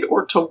avoid it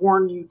or to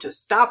warn you to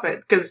stop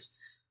it? Because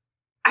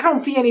I don't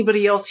see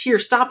anybody else here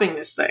stopping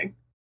this thing.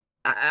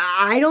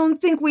 I don't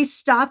think we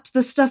stopped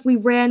the stuff we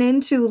ran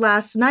into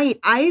last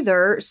night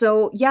either.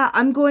 So yeah,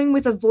 I'm going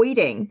with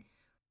avoiding.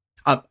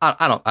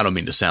 I don't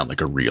mean to sound like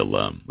a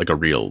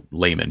real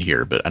layman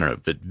here, but I don't know.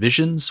 But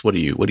visions? What are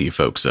you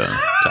folks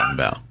talking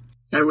about?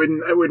 I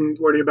wouldn't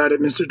worry about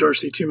it, Mr.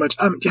 Dorsey, too much.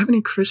 Do you have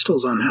any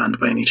crystals on hand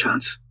by any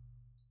chance?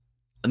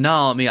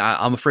 No, I mean,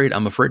 I'm afraid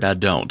I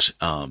don't.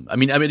 I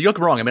mean, don't get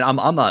me wrong. I mean,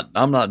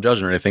 I'm not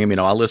judging or anything. I mean,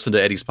 I listened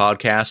to Eddie's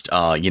podcast.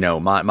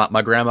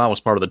 My grandma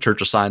was part of the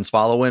Church of Science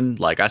following.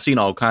 Like, I seen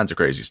all kinds of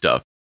crazy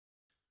stuff.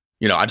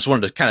 I just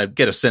wanted to kind of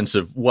get a sense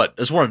of I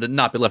just wanted to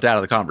not be left out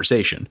of the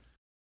conversation.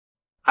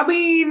 I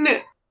mean,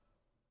 I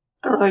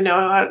don't really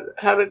know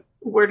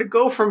where to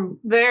go from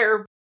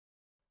there.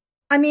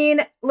 I mean,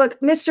 look,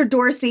 Mr.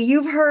 Dorsey,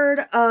 you've heard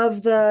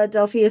of the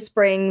Delphia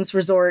Springs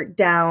Resort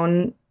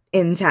down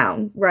in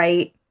town,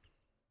 right?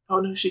 Oh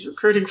no, she's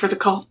recruiting for the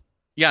cult.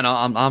 Yeah, no,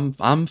 I'm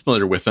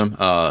familiar with them.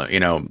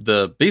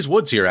 These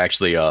woods here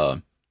actually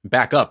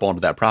back up onto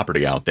that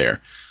property out there.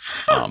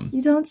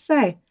 You don't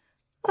say.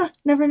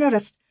 Never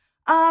noticed.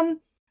 I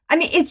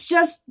mean, it's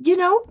just,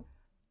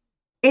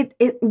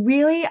 it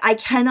really, I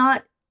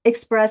cannot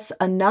express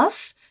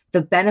enough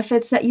the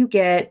benefits that you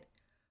get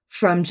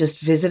from just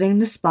visiting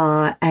the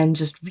spa and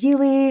just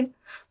really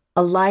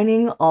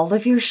aligning all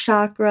of your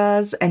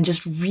chakras and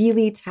just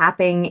really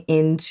tapping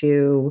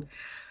into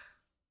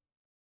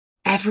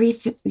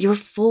everything, your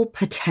full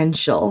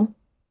potential.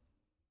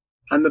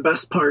 And the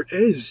best part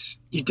is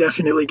you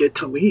definitely get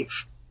to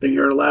leave.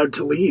 You're allowed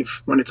to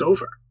leave when it's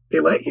over. They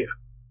let you.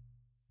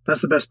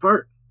 That's the best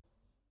part.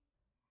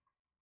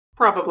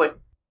 Probably.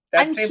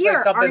 That I'm seems here,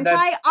 like something aren't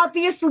I?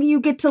 Obviously, you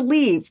get to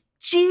leave.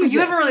 Jesus. You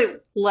haven't really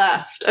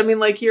left. I mean,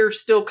 like, you're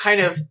still kind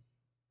of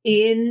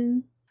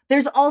in.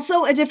 There's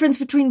also a difference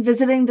between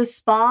visiting the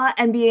spa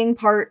and being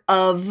part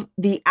of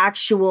the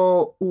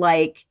actual,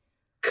 like,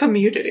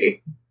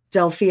 community.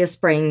 Delphia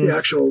Springs. The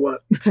actual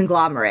what?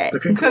 Conglomerate. The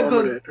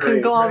conglomerate.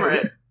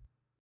 Conglomerate. Right.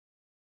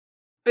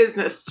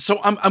 Business. So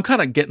I'm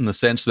kind of getting the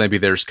sense maybe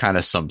there's kind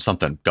of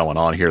something going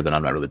on here that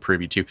I'm not really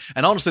privy to.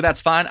 And honestly,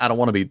 that's fine. I don't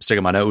want to be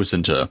sticking my nose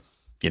into,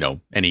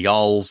 any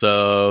y'all's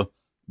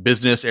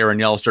business, airing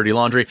y'all's dirty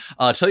laundry.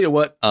 Tell you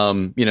what,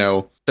 thing.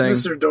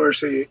 Mr.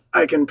 Dorsey,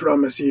 I can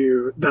promise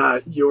you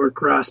that your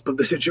grasp of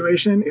the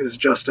situation is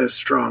just as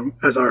strong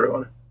as our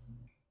own.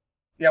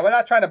 Yeah, we're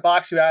not trying to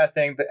box you out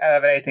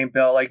of anything,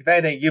 Bill. Like, if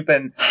anything, you've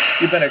been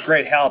a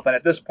great help, and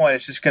at this point,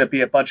 it's just going to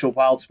be a bunch of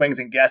wild swings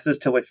and guesses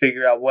till we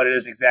figure out what it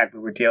is exactly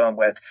we're dealing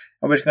with,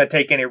 and we're just going to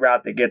take any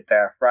route to get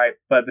there, right?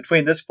 But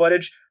between this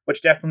footage,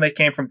 which definitely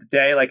came from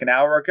today, like an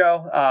hour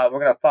ago, we're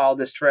going to follow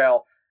this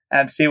trail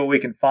and see what we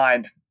can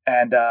find.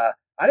 And I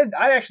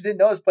actually didn't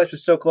know this place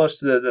was so close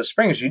to the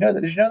springs. Did you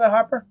know that,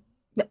 Harper?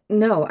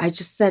 No, I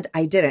just said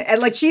I didn't.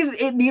 And like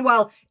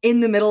meanwhile in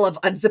the middle of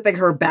unzipping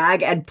her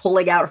bag and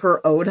pulling out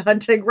her own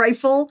hunting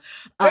rifle.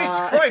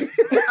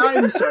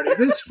 I'm sorry,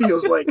 this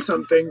feels like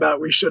something that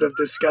we should have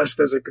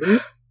discussed as a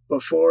group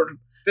before.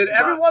 Did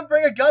everyone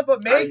bring a gun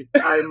but me?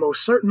 I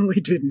most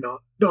certainly did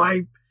not. No,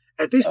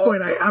 at this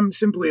point, I am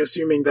simply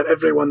assuming that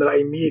everyone that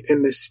I meet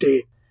in this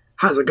state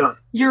has a gun.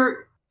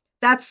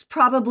 That's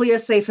probably a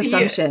safe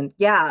assumption.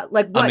 Yeah.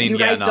 Like what? You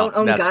guys don't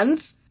own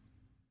guns?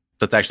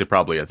 That's actually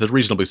probably a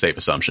reasonably safe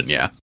assumption.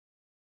 Yeah.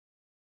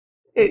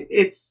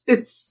 It's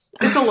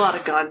a lot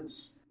of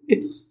guns.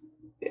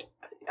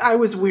 I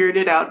was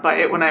weirded out by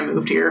it when I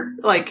moved here.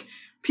 Like,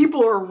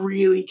 people are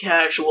really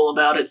casual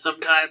about it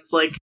sometimes.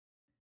 Like,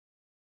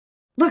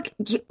 look,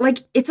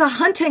 it's a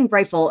hunting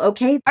rifle,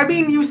 okay? I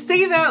mean, you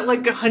say that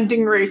like a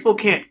hunting rifle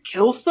can't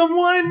kill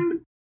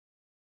someone.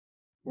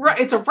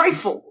 Right, it's a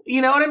rifle.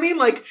 You know what I mean?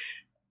 Like,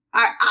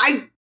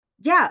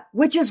 Yeah,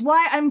 which is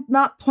why I'm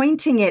not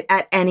pointing it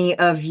at any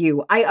of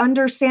you. I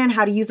understand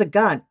how to use a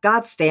gun.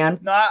 God, Stan.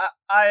 No,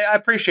 I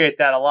appreciate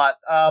that a lot.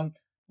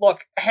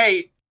 Look,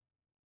 hey,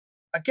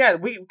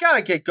 again, we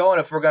gotta get going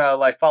if we're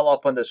gonna follow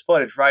up on this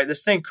footage, right?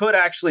 This thing could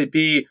actually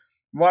be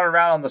running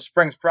around on the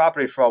Springs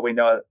property for all we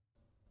know.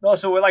 No,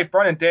 so we're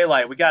burning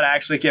daylight. We gotta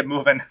actually get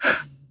moving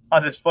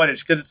on this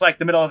footage because it's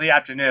the middle of the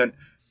afternoon.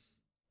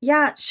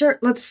 Yeah, sure.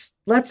 Let's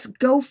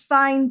go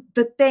find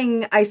the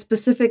thing I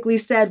specifically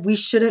said we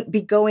shouldn't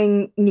be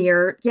going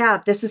near.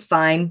 Yeah, this is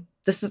fine.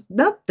 This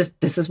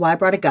is why I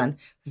brought a gun.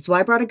 This is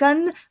why I brought a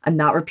gun. I'm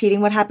not repeating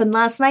what happened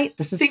last night.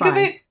 This is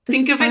fine.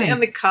 Think of it in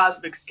the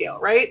cosmic scale,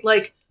 right?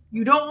 Like,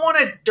 you don't want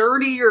to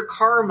dirty your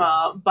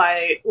karma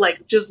by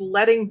just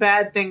letting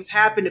bad things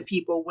happen to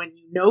people when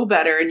you know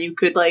better and you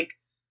could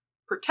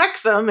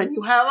protect them, and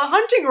you have a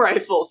hunting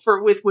rifle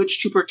with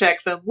which to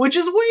protect them, which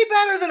is way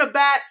better than a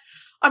bat.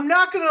 I'm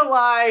not gonna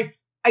lie,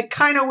 I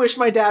kind of wish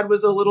my dad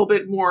was a little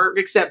bit more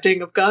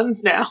accepting of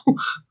guns now.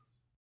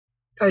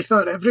 I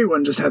thought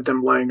everyone just had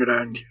them lying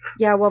around here.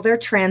 Yeah, well, they're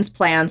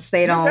transplants.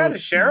 They don't... Your dad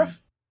is sheriff?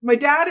 My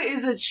dad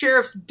is a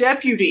sheriff's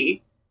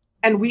deputy,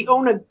 and we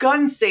own a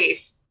gun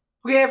safe.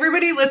 Okay,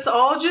 everybody, let's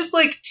all just,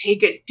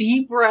 take a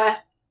deep breath,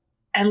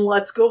 and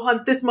let's go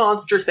hunt this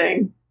monster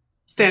thing.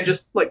 Stan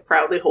just,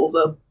 proudly holds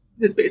up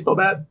his baseball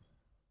bat.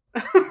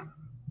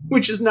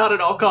 which is not at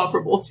all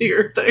comparable to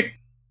your thing.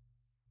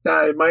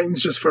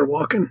 Mine's just for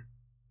walking,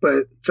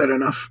 but fair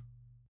enough.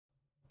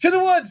 To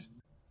the woods!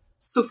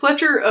 So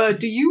Fletcher,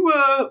 did you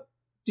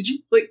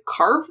like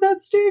carve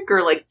that stick,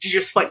 or like did you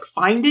just like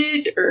find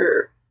it,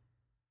 or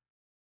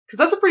because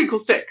that's a pretty cool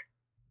stick.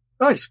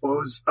 I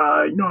suppose.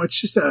 It's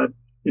just a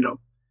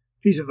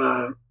piece of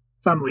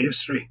family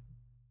history.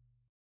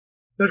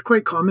 They're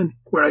quite common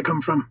where I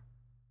come from.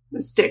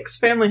 The sticks,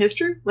 family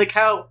history, like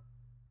how?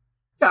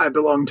 Yeah, I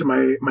belong to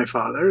my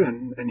father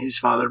and his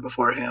father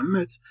before him.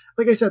 It's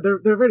like I said,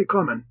 they're very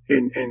common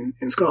in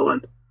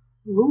Scotland.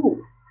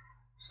 Ooh,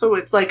 so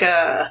it's like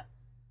a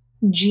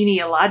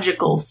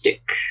genealogical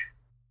stick,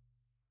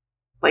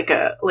 like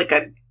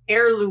an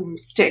heirloom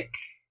stick.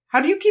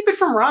 How do you keep it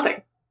from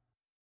rotting?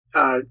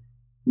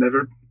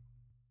 Never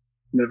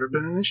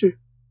been an issue.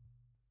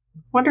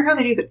 Wonder how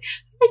they do that. How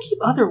do they keep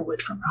other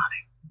wood from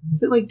rotting?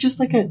 Is it like just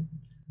like a...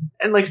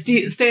 And like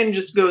Stan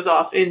just goes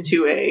off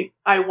into a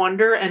I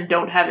wonder and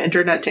don't have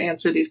internet to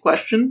answer these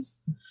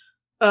questions.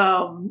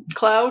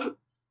 Cloud,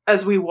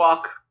 as we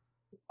walk,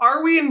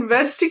 are we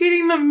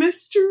investigating the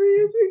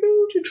mystery as we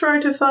go to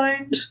try to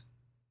find...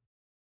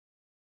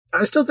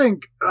 I still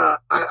think,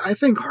 I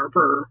think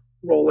Harper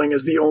rolling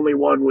is the only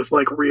one with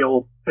like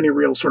any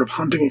real sort of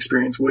hunting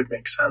experience would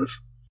make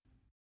sense.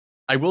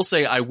 I will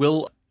say I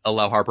will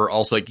allow Harper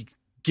also, like,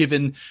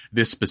 given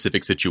this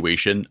specific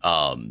situation,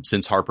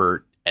 since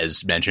Harper,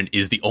 as mentioned,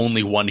 is the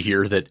only one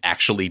here that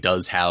actually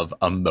does have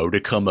a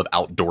modicum of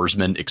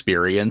outdoorsman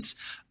experience,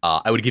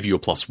 I would give you a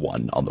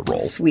 +1 on the roll.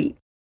 Sweet.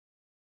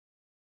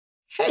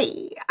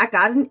 Hey, I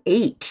got an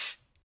 8.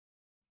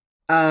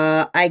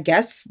 I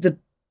guess the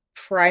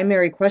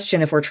primary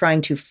question, if we're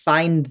trying to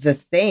find the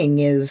thing,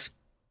 is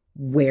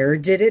where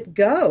did it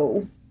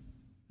go?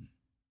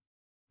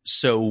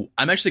 So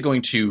I'm actually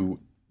going to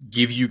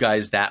give you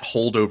guys that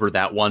holdover,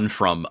 that one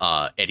from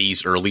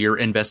Eddie's earlier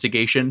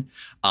investigation.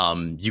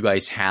 You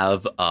guys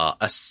have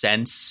a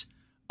sense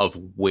of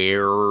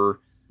where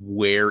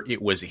it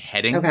was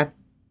heading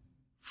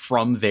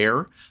from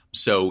there.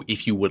 So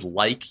if you would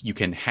like, you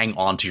can hang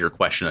on to your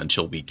question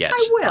until we get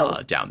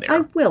down there.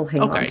 I will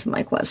hang on to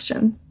my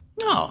question.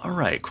 Oh, all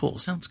right, cool.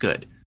 Sounds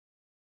good.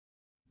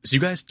 So you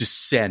guys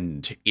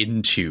descend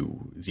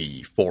into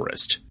the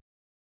forest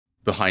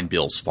behind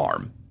Bill's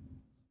farm.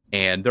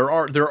 And there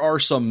are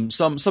some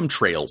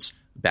trails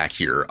back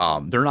here.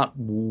 They're not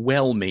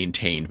well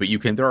maintained, but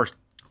there are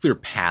clear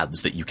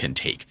paths that you can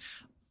take.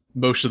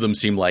 Most of them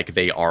seem like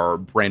they are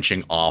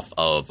branching off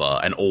of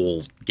an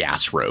old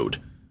gas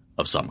road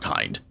of some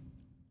kind.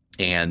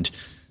 And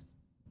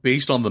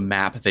based on the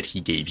map that he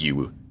gave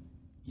you,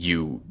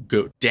 you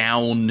go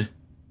down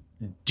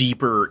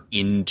deeper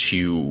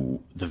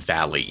into the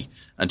valley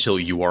until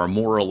you are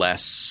more or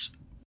less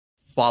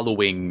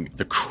following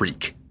the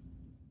creek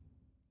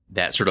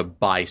that sort of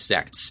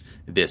bisects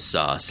this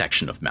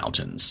section of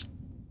mountains.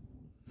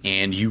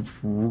 And you've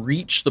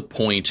reached the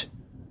point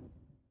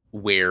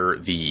where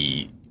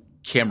the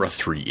camera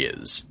 3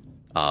 is,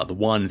 the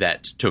one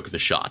that took the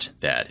shot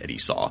that Eddie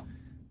saw.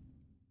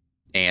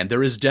 And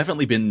there has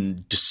definitely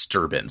been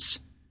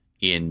disturbance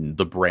in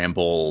the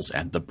brambles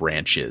and the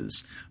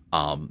branches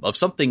of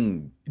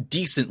something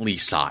decently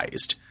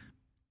sized.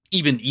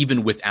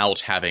 Even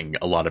without having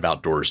a lot of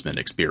outdoorsman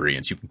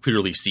experience, you can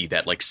clearly see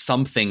that like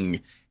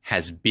something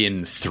has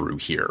been through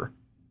here.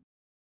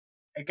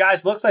 Hey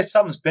guys, looks like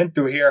something's been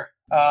through here.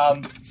 I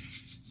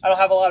don't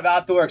have a lot of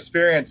outdoor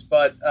experience,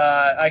 but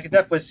I can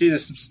definitely see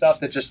there's some stuff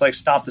that just like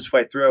stomped its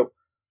way through.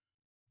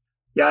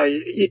 Yeah,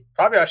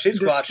 probably our sheep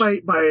squash.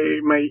 Despite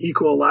my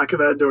equal lack of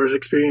outdoors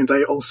experience,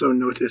 I also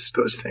noticed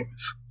those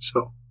things.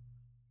 So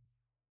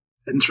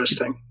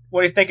interesting. What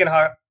are you thinking,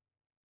 Har?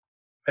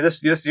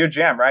 This is your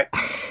jam, right?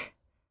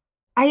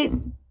 I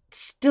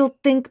still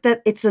think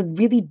that it's a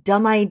really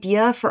dumb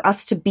idea for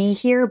us to be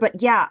here,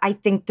 but yeah, I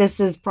think this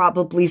is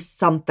probably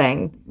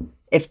something.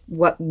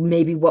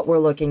 Maybe what we're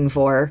looking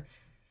for.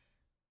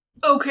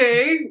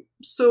 Okay,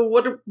 so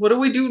what do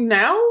we do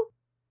now?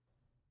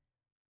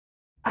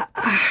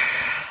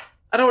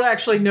 I don't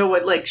actually know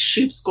what like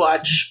sheep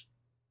squatch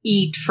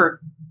eat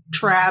for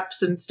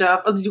traps and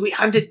stuff. Do we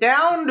hunt it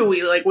down? Do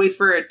we like wait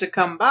for it to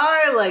come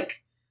by?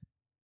 Like,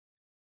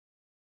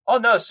 oh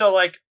no! So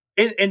like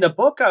in the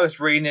book I was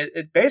reading,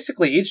 it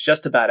basically eats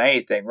just about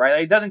anything, right?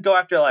 Like, it doesn't go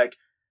after like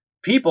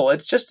people.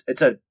 It's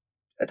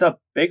a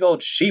big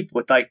old sheep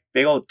with like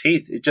big old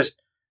teeth. It'll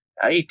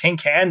eat tin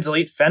cans. It'll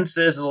eat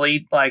fences. It'll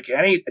eat like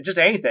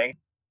anything.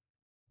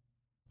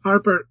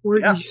 Harper, were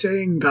you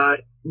saying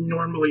that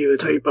normally the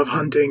type of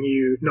hunting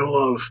you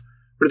know of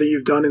or that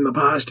you've done in the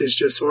past is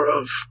just sort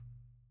of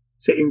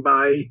sitting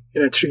by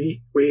in a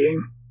tree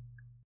waiting?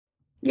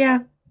 Yeah.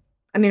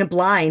 I mean, a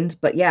blind,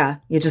 but yeah,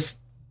 you just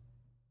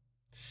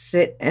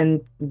sit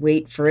and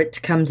wait for it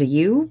to come to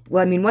you.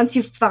 Well, I mean, once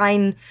you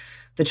find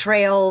the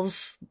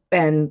trails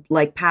and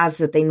like paths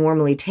that they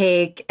normally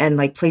take and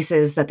like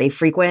places that they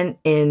frequent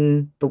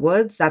in the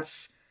woods,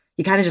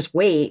 you kind of just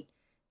wait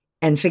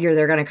and figure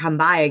they're going to come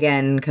by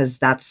again because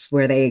that's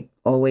where they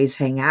always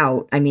hang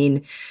out. I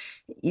mean,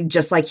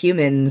 just like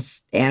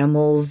humans,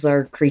 animals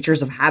are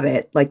creatures of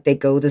habit. Like, they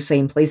go the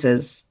same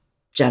places,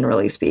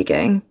 generally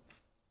speaking.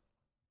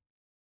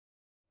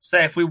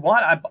 Say, if we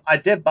want, I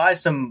did buy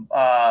some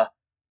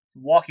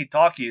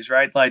walkie-talkies,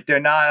 right? Like, they're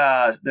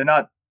not.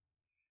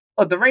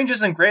 Look, the range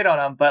isn't great on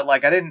them, but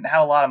like, I didn't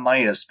have a lot of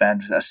money to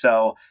spend,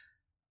 so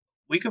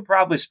we could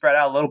probably spread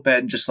out a little bit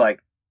and just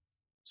like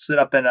sit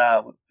up in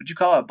would you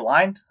call it a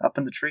blind up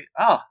in the tree?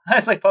 Oh,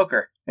 it's like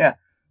poker. Yeah.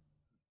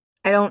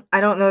 I don't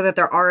know that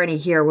there are any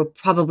here. We're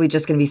probably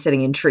just going to be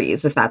sitting in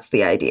trees if that's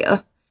the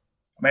idea.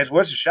 I mean, it's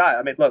worth a shot.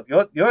 I mean, look,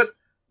 you're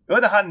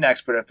the hunting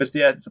expert. If it's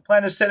the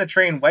plan is sit in a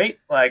tree and wait,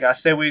 like I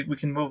say, we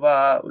can move.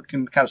 We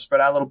can kind of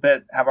spread out a little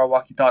bit, have our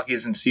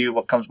walkie-talkies, and see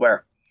what comes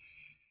where.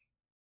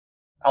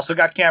 Also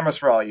got cameras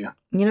for all you.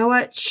 You know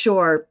what?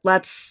 Sure.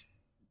 Let's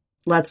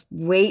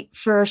wait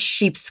for a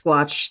sheep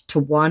squatch to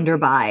wander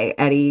by,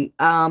 Eddie.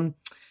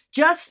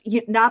 Just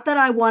not that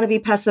I want to be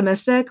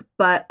pessimistic,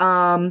 but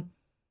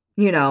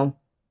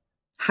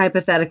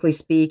hypothetically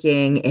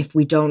speaking, if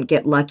we don't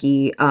get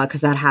lucky, because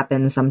that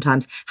happens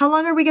sometimes. How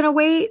long are we gonna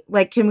wait?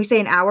 Like, can we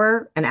say an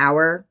hour? An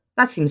hour?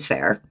 That seems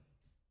fair.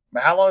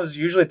 How long does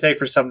it usually take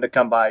for something to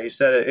come by? You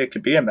said it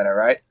could be a minute,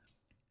 right?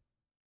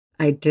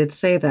 I did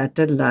say that,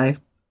 didn't I?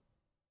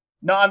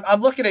 No,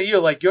 I'm looking at you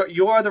like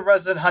you're the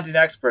resident hunting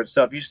expert.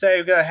 So if you say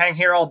you're gonna hang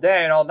here all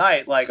day and all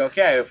night, like,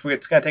 okay, if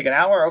it's gonna take an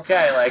hour,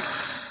 okay, like,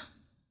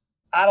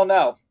 I don't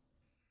know.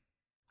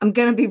 I'm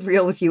gonna be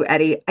real with you,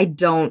 Eddie. I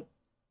don't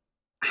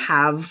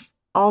have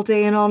all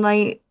day and all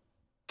night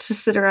to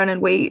sit around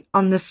and wait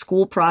on this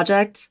school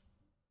project.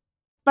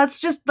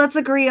 Let's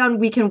agree on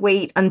we can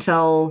wait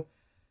until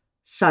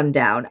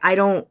sundown. I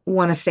don't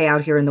want to stay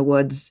out here in the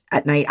woods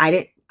at night.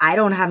 I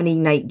don't have any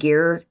night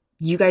gear.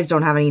 You guys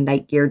don't have any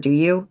night gear, do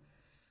you?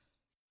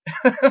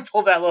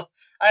 Pulls that little.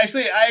 I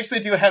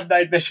actually do have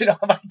night vision on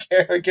my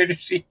character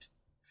sheet.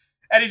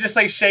 And he just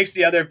like shakes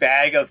the other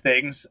bag of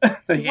things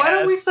that he Why has.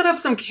 don't we set up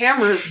some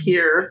cameras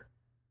here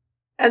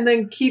and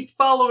then keep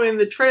following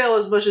the trail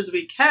as much as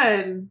we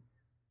can?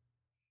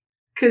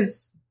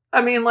 Because,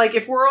 I mean, like,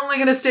 if we're only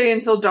going to stay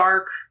until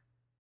dark,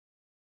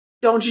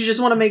 don't you just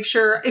want to make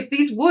sure, if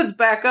these woods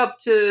back up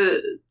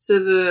to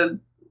the,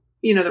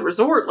 the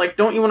resort, like,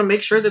 don't you want to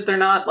make sure that they're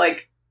not,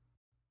 like,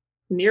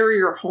 near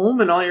your home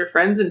and all your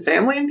friends and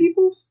family and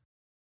people's?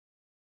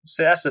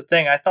 So that's the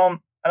thing. I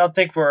don't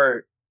think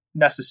we're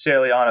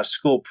necessarily on a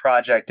school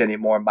project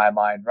anymore in my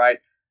mind, right?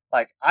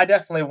 Like, I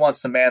definitely want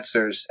some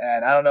answers,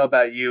 and I don't know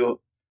about you,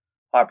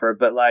 Harper,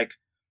 but like,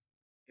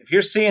 if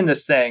you're seeing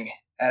this thing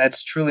and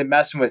it's truly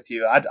messing with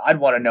you, I'd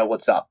want to know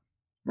what's up,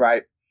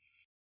 right?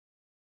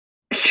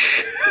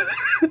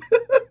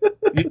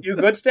 you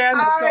good, Stan?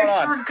 What's going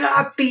on? I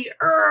forgot the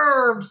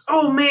herbs.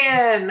 Oh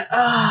man,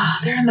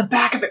 they're in the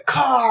back of the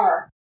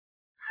car.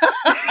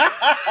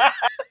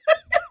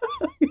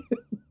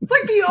 It's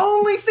like the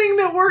only thing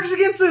that works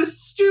against those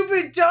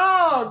stupid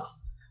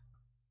dogs.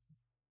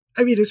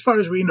 I mean, as far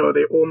as we know,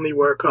 they only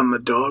work on the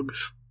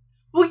dogs.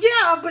 Well,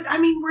 yeah, but I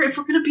mean, if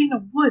we're gonna be in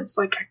the woods,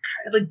 like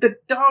the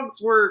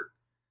dogs were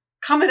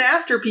coming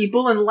after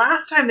people, and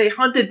last time they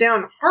hunted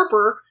down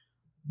Harper,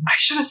 I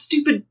should have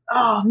stupid.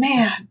 Oh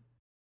man,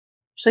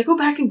 should I go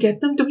back and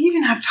get them? Do we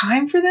even have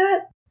time for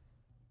that?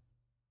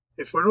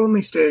 If we're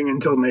only staying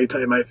until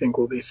nighttime, I think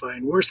we'll be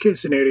fine. Worst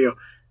case scenario,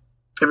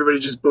 everybody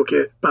just book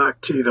it back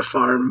to the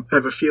farm. I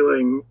have a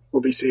feeling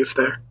we'll be safe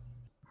there.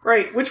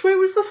 Right. Which way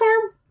was the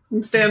farm?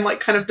 And Stan, like,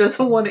 kind of does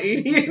a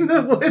 180 in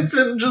the woods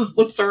and just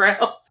looks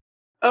around.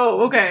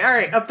 Oh, okay. All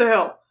right. Up the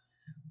hill.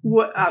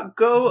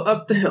 Go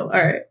up the hill.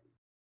 All right.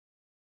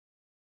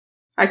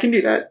 I can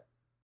do that.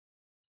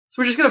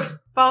 So we're just going to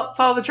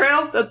follow the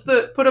trail? That's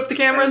put up the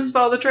cameras,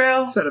 follow the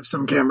trail? Set up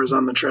some cameras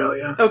on the trail,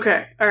 yeah.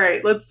 Okay. All right.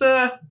 Let's,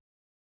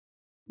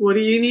 what do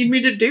you need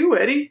me to do,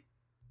 Eddie?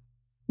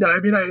 No, I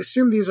mean, I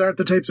assume these aren't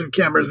the types of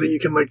cameras that you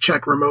can, like,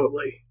 check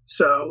remotely.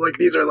 So, like,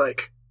 these are,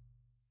 like,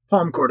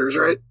 palm quarters,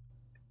 right?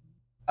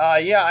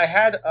 Yeah, I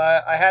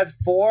had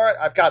 4.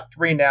 I've got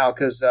 3 now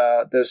because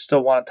there's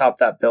still one on top of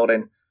that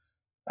building.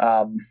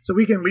 So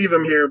we can leave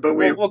them here, but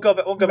we'll go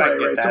back. And get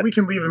that. So we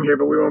can leave them here,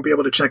 but we won't be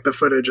able to check the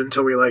footage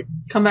until we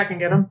come back and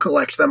get them.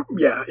 Collect them.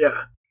 Yeah.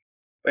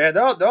 But yeah,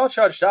 they're all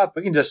charged up.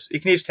 You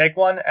can each take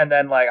one, and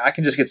then like I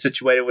can just get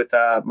situated with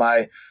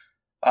my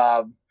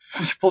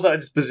he pulls out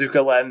this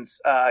bazooka lens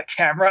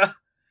camera.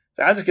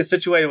 So I just get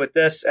situated with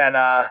this, and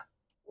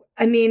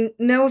I mean,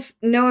 no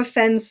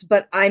offense,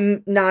 but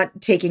I'm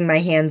not taking my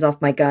hands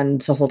off my gun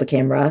to hold a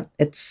camera.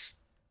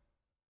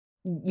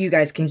 You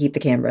guys can keep the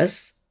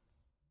cameras.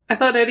 I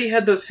thought Eddie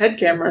had those head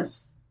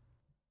cameras.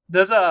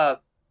 My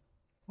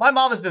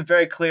mom has been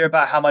very clear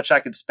about how much I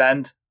could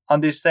spend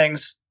on these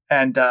things,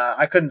 and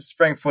I couldn't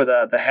spring for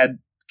the head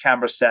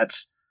camera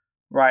sets.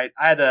 Right,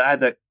 I had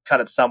to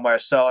cut it somewhere.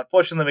 So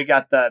unfortunately, we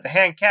got the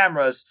hand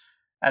cameras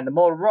and the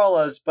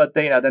Motorola's, but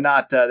they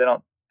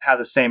don't have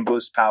the same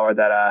boost power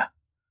that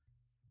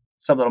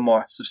some little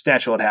more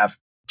substantial would have.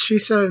 She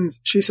sounds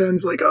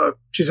like a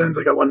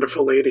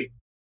wonderful lady.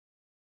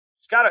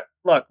 gotta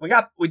look.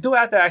 We do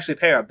have to actually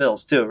pay our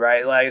bills too,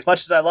 right? Like, as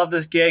much as I love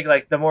this gig,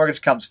 like the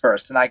mortgage comes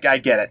first, and I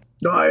get it.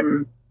 No,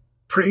 I'm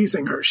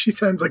praising her. She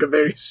sounds like a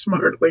very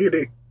smart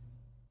lady.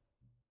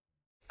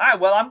 All right,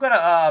 well, I'm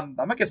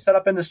gonna get set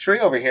up in this tree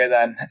over here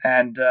then,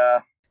 and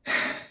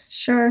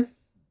Sure.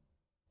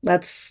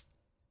 Let's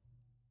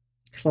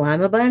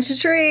climb a bunch of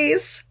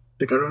trees.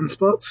 Pick our own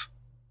spots.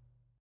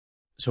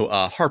 So,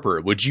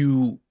 Harper, would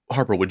you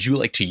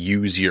like to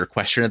use your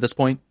question at this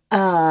point?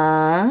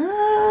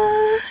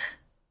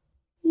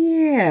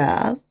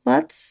 Yeah,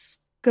 let's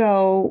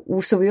go.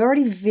 So we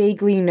already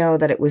vaguely know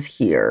that it was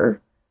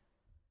here.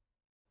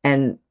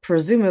 And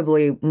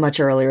presumably much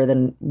earlier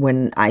than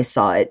when I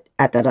saw it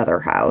at that other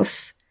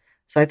house.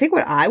 So I think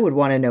what I would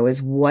want to know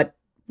is, what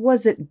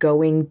was it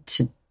going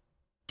to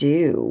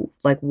do?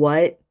 Like,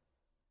 what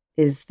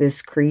is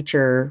this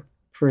creature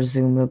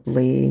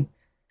presumably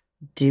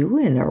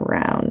doing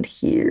around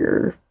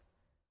here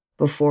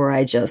before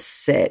I just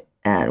sit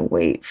and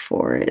wait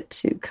for it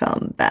to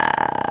come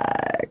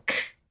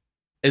back?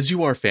 As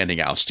you are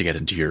fanning out to get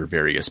into your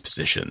various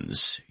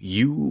positions,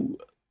 you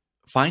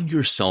find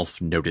yourself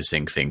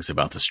noticing things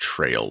about this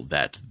trail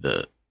that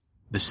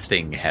this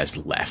thing has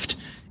left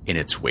in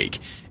its wake,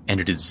 and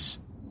it is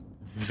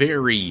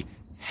very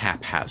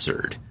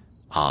haphazard,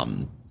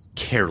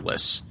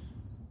 careless,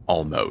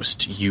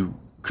 almost. You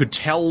could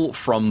tell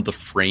from the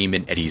frame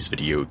in Eddie's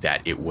video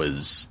that it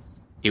was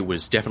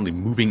definitely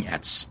moving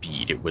at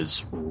speed. It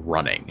was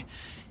running,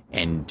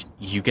 and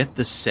you get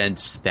the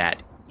sense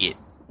that it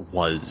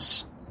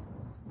was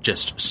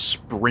just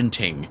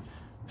sprinting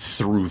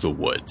through the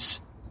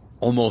woods.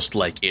 Almost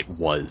like it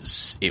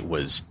was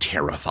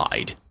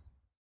terrified.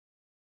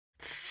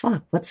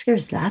 Fuck, what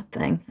scares that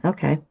thing?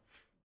 Okay.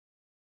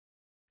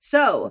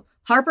 So,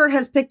 Harper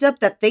has picked up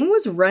that thing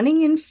was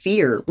running in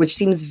fear, which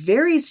seems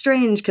very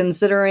strange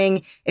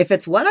considering if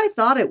it's what I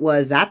thought it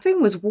was, that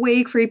thing was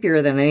way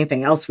creepier than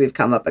anything else we've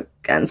come up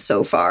against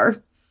so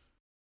far.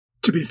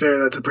 To be fair,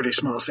 that's a pretty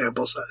small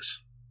sample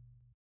size.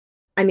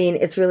 I mean,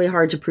 it's really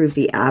hard to prove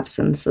the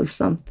absence of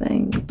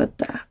something, but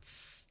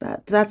that's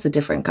a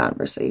different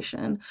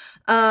conversation.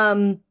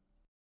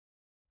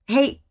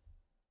 Hey,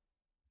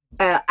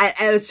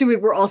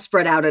 assuming we're all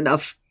spread out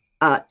enough,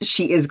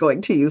 she is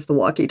going to use the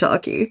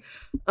walkie-talkie.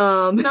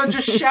 No,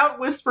 just shout,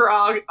 whisper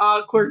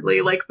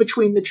awkwardly, like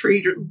between the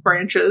tree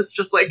branches,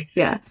 just like,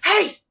 yeah.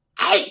 Hey,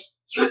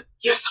 use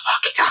the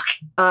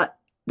walkie-talkie.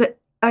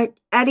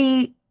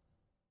 Eddie.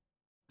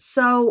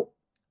 So,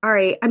 all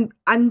right,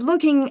 I'm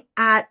looking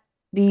at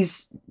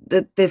this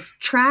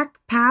track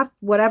path,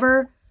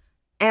 whatever,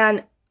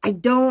 and I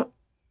don't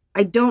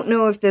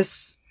know if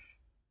this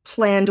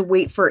plan to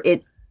wait for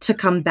it to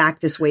come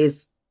back this way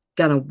is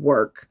gonna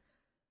work.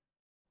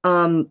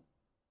 I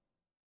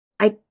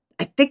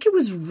think it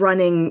was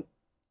running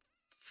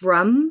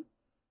from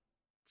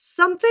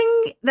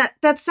something.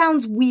 That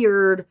sounds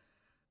weird,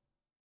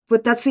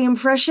 but that's the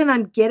impression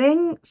I'm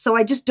getting. So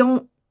I just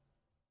don't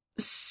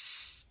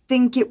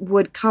think it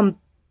would come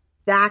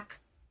back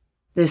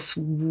this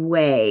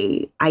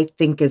way, I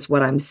think is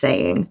what I'm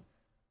saying.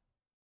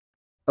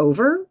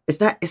 Over? Is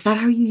that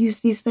how you use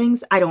these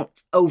things?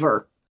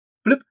 Over.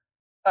 Bloop.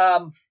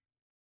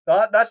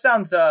 That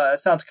sounds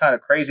kind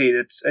of crazy.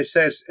 It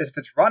says if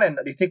it's running,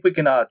 do you think we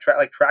can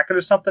track it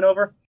or something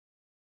over?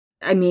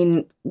 I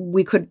mean,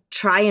 we could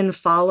try and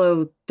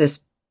follow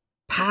this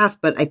path,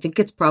 but I think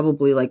it's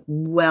probably like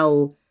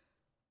well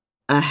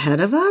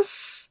ahead of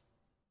us.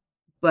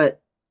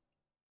 But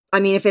I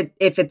mean,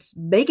 if it's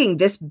making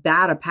this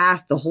bad a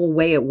path the whole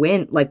way it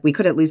went, like we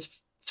could at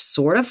least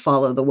sort of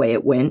follow the way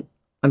it went.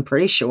 I'm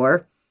pretty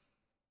sure.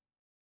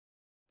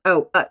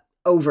 Oh,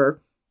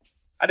 over.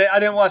 I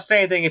didn't want to say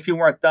anything if you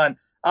weren't done.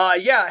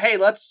 Yeah. Hey,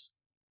 let's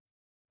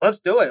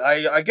do it.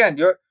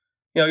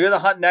 You're the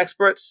hunting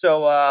expert,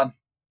 so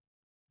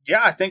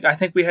yeah, I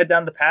think we head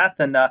down the path,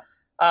 and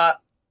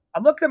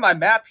I'm looking at my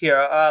map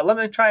here. Let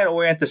me try and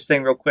orient this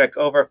thing real quick.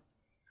 Over.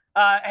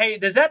 Hey,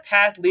 does that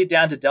path lead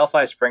down to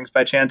Delphi Springs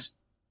by chance?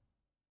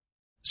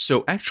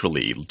 So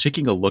actually,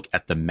 taking a look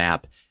at the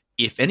map,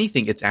 if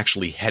anything, it's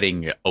actually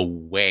heading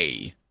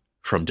away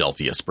from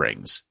Delphia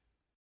Springs.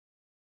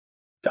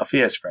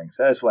 Delphia Springs,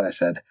 that is what I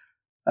said.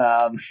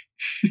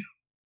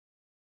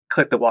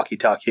 Click the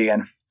walkie-talkie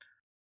again.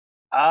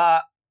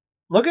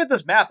 Look at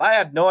this map. I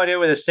have no idea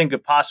where this thing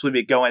could possibly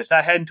be going. It's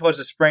not heading towards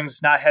the springs.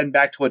 It's not heading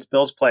back towards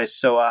Bill's place.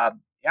 So,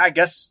 yeah, I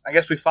guess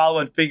we follow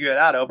and figure it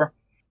out. Over.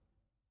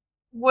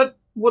 What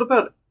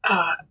about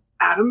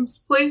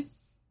Adam's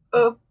place?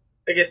 I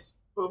guess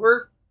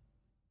over.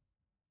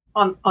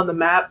 On the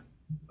map,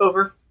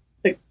 over.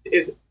 Like,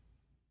 is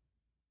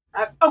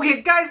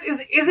okay, guys.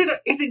 Is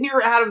it near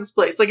Adam's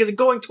place? Like, is it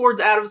going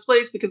towards Adam's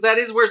place? Because that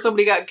is where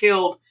somebody got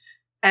killed,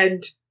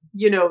 and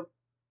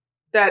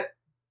that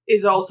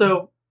is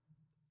also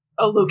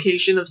a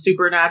location of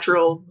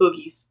supernatural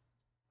boogies.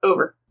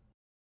 Over.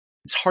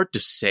 It's hard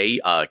to say,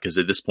 because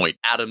at this point,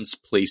 Adam's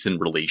place in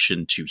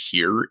relation to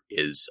here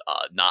is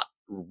not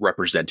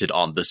represented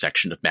on the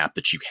section of map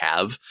that you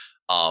have.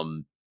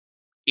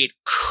 it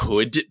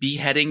could be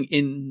heading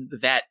in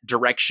that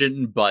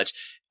direction, but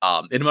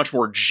in a much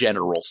more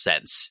general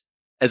sense,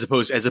 as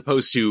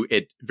opposed to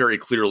it very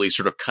clearly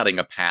sort of cutting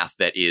a path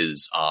that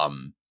is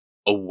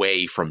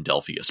away from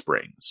Delphia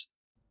Springs.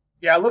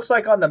 Yeah, it looks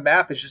like on the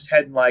map it's just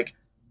heading like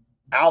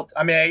out.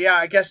 I mean, yeah,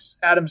 I guess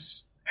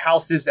Adam's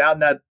house is out in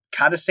that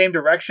kind of same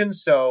direction,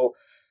 so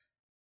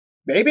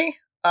maybe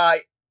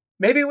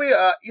we,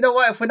 you know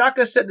what, if we're not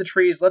going to sit in the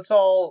trees, let's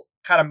all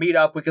kind of meet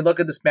up. We can look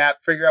at this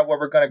map, figure out where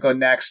we're going to go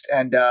next,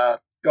 and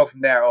go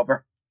from there.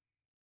 Over.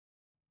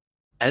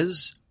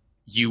 As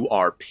you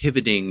are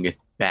pivoting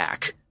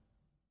back,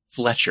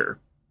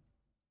 Fletcher,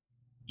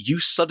 you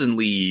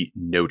suddenly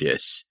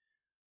notice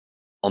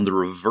on the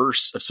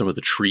reverse of some of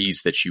the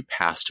trees that you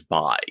passed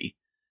by,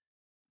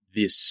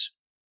 this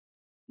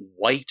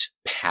white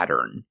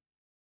pattern.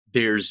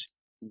 There's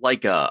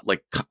like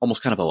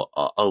almost kind of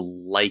a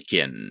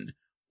lichen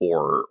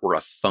or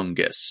a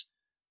fungus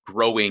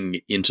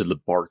growing into the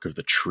bark of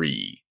the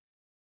tree.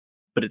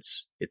 But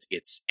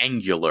it's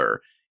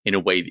angular in a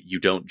way that you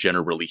don't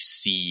generally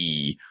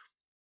see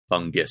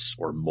fungus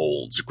or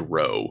molds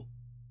grow.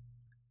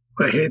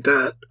 I hate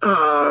that.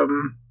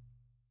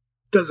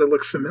 Does it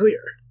look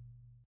familiar?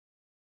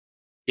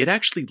 It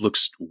actually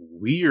looks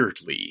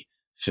weirdly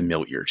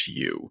familiar to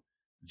you.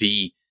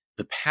 The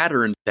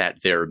pattern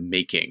that they're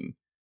making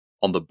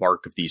on the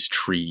bark of these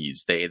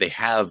trees, they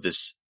have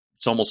this,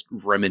 it's almost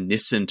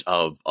reminiscent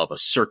of a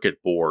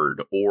circuit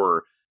board,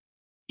 or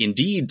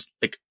indeed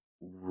like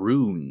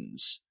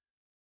runes.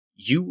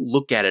 You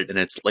look at it and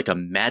it's like a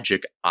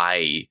magic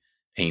eye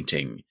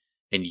painting,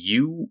 and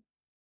you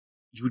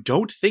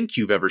don't think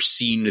you've ever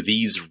seen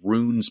these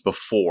runes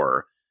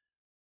before,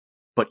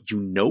 but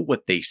you know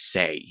what they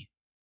say.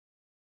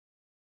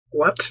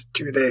 What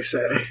do they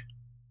say?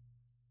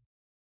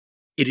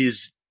 It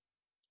is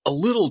a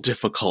little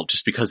difficult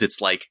just because it's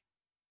like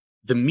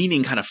the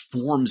meaning kind of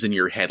forms in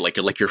your head, like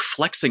you're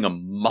flexing a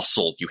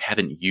muscle you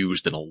haven't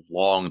used in a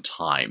long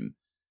time.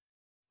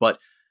 But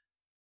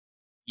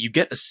you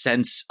get a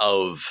sense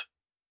of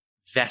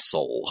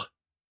vessel,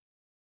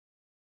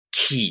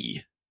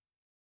 key,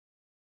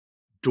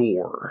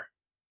 door,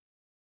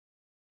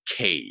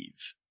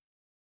 cave.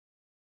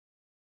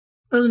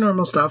 That's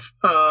normal stuff.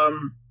 I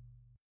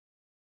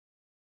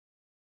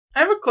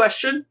have a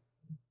question.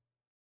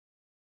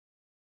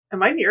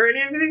 Am I near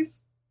any of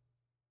these?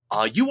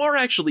 You are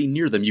actually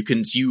near them.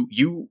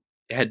 You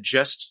had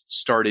just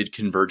started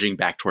converging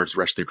back towards the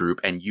rest of the group,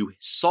 and you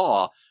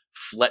saw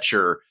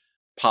Fletcher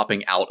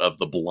popping out of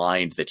the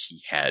blind that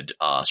he had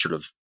sort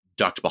of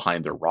ducked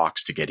behind the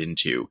rocks to get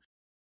into.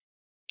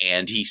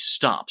 And he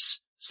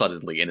stops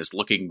suddenly and is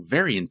looking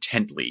very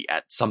intently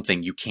at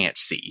something you can't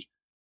see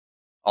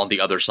on the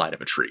other side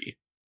of a tree.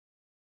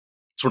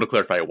 Just want to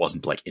clarify, it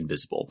wasn't like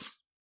invisible.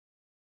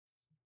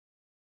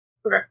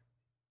 Okay.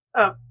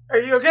 Are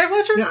you okay,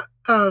 Fletcher?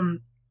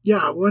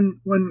 Yeah,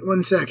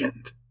 one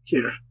second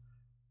here.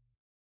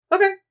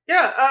 Okay,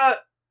 yeah,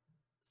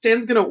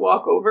 Stan's gonna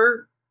walk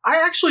over. I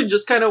actually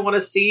just kind of want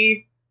to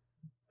see,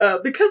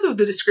 because of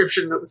the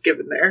description that was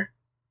given there,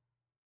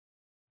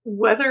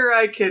 whether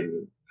I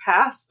can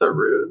pass the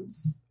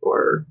runes,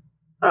 or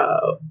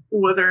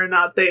whether or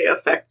not they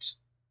affect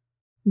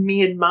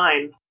me and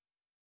mine.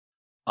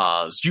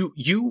 So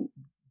you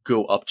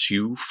go up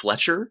to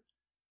Fletcher,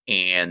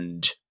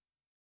 and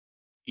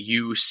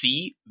you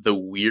see the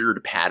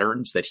weird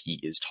patterns that he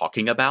is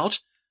talking about,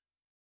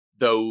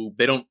 though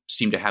they don't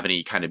seem to have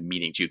any kind of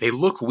meaning to you. They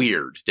look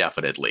weird,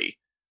 definitely,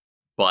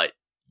 but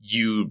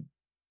you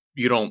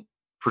don't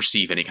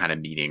perceive any kind of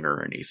meaning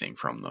or anything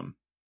from them.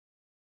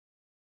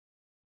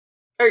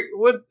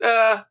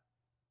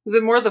 Is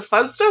it more of the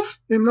fuzz stuff?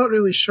 I'm not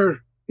really sure.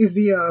 Is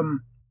the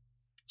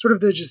sort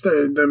of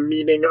the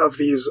meaning of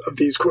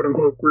these quote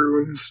unquote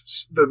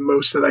runes the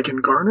most that I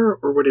can garner,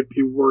 or would it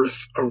be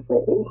worth a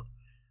roll?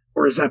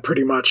 Or is that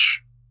pretty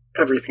much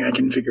everything I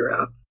can figure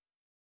out?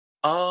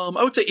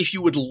 I would say if you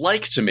would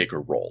like to make a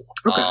roll,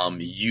 okay.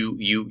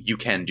 You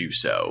can do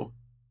so.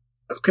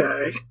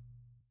 Okay.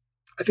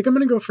 I think I'm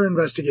going to go for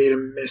investigate a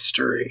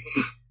mystery.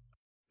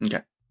 Okay.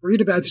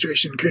 Read a bad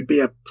situation could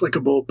be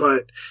applicable,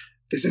 but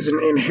this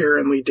isn't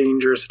inherently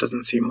dangerous, it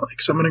doesn't seem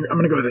like. So I'm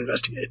going to go with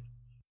investigate.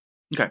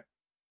 Okay.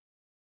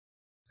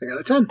 I got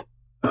a 10.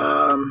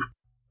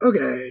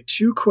 Okay,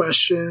 2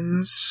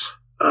 questions.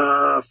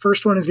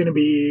 First one is going to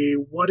be,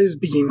 what is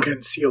being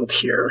concealed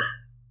here?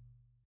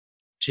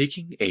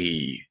 Taking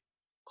a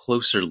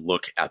closer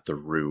look at the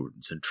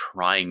runes and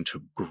trying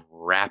to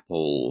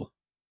grapple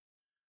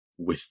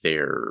with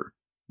their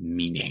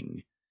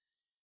meaning.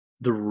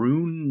 The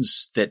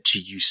runes that to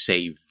you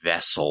say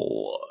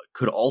vessel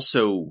could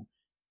also,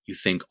 you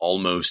think,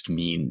 almost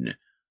mean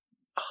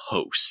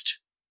host.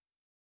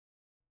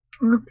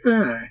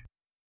 Okay.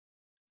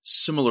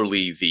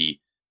 Similarly,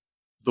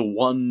 the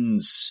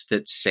ones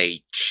that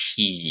say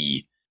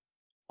key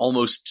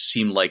almost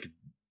seem like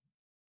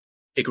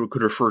it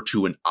could refer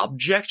to an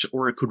object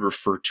or it could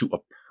refer to a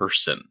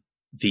person.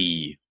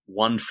 The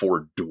one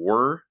for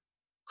door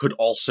could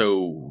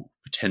also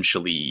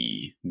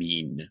potentially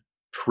mean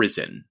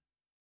prison.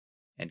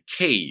 And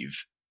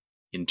cave,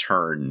 in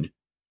turn,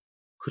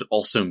 could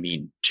also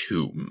mean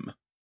tomb.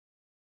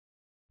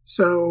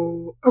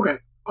 So, okay.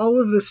 All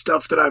of this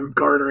stuff that I'm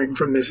garnering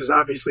from this is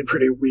obviously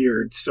pretty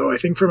weird. So I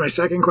think for my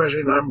second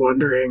question, I'm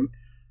wondering,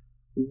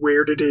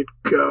 where did it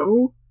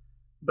go?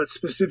 But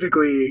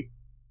specifically,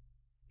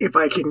 if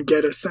I can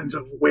get a sense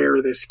of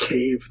where this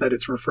cave that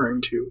it's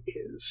referring to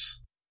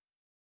is.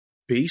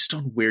 Based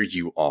on where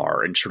you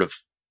are and sort of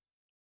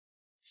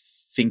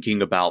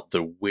thinking about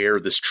where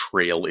this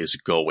trail is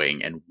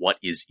going and what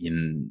is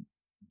in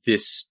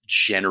this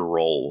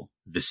general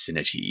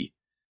vicinity,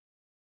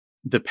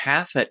 the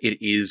path that it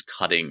is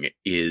cutting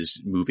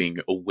is moving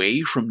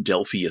away from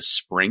Delphia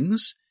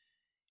Springs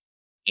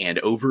and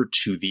over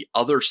to the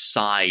other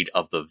side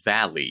of the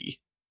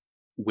valley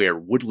where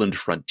Woodland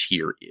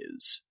Frontier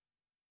is.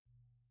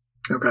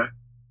 Okay.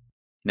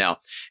 Now,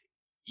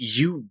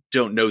 you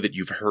don't know that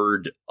you've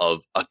heard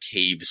of a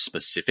cave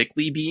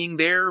specifically being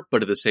there,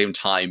 but at the same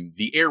time,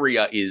 the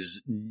area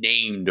is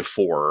named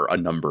for a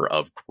number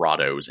of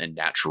grottos and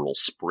natural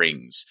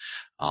springs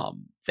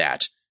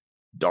that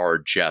are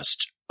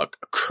just a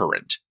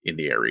current in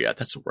the area.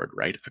 That's a word,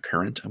 right? A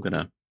current? I'm going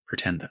to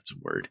pretend that's a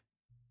word.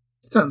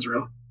 Sounds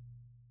real.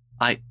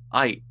 I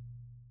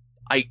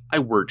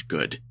word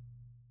good.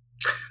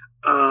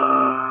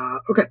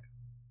 Okay.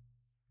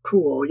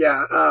 Cool.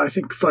 Yeah. I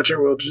think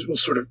Fletcher will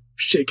sort of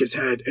shake his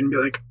head and be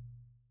like,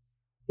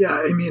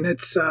 yeah, I mean,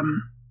 it's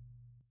odd,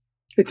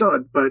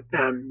 but,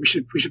 we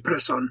should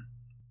press on.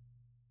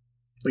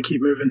 Like,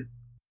 keep moving.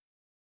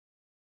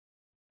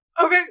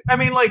 Okay. I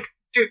mean, like,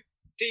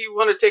 do you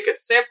want to take a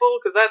sample?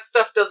 Because that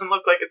stuff doesn't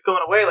look like it's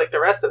going away like the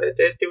rest of it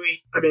did. Do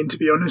we? I mean, to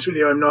be honest with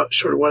you, I'm not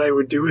sure what I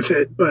would do with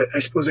it, but I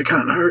suppose it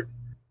can't hurt.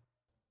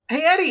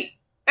 Hey,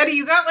 Eddie,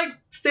 you got, like,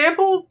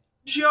 sample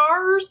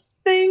jars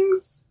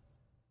things?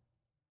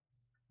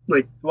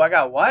 Like, Do I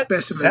got what?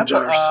 specimen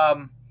jars.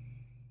 I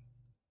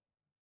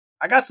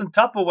got some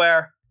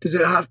Tupperware Does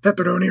it have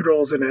pepperoni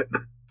rolls in it?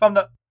 from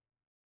the.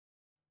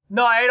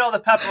 No, I ate all the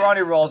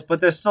pepperoni rolls,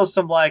 but there's still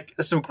some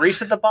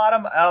grease at the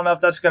bottom. I don't know if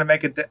that's going to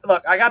make it.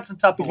 Look, I got some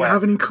If you Tupperware.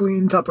 have any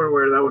clean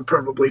Tupperware, that would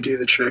probably do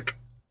the trick.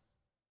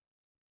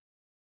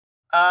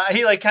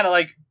 He kind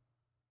of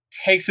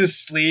takes his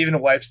sleeve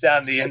and wipes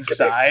down the Sick of it.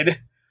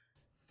 inside.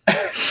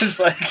 Just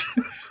like,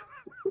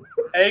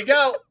 there you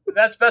go.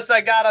 That's best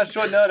I got on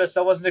short notice.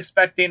 I wasn't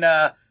expecting.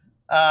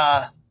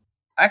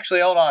 Actually,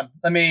 hold on.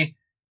 Let me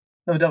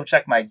double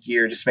check my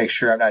gear just to make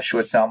sure I'm not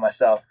short selling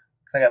myself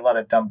because I got a lot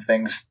of dumb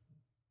things.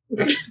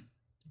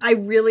 I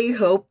really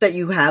hope that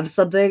you have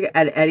something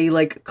and Eddie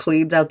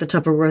cleans out the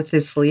Tupperware with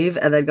his sleeve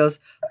and then goes,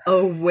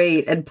 oh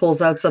wait, and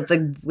pulls out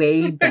something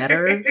way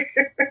better.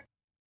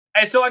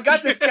 Hey, so I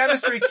got this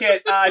chemistry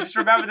kit. I just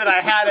remembered that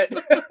I had it.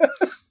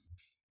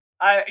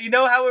 You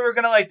know how we were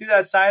gonna do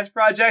that science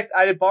project?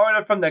 I borrowed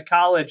it from the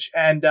college,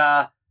 and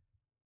I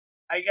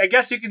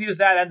guess you can use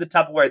that and the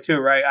Tupperware too,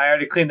 right? I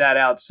already cleaned that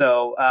out.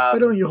 So Why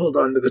don't you hold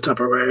on to the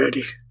Tupperware,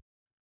 Eddie?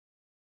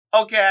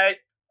 okay, I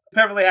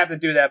perfectly have to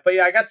do that. But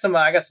yeah, I got some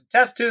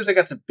test tubes. I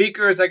got some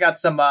beakers. I got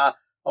some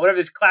whatever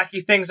these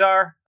clacky things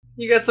are.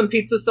 You got some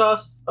pizza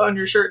sauce on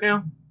your shirt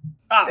now?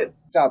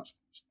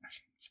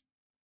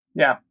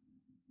 Yeah.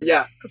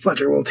 Yeah,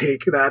 Fletcher will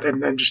take that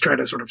and then just try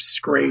to sort of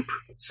scrape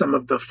some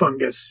of the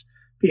fungus,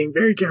 being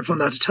very careful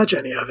not to touch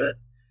any of it,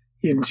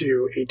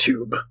 into a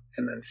tube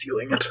and then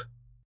sealing it.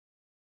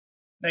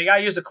 Now you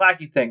gotta use the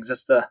clacky things.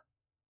 That's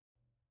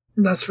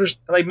That's for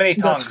mini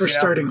tongs. that's for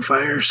starting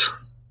fires.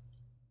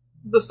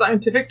 The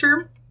scientific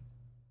term?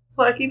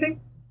 Flaky thing?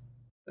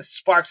 The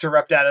sparks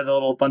erupt out of the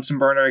little Bunsen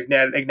burner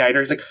igniter.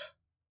 He's like,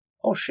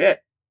 oh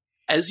shit.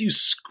 As you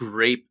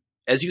scrape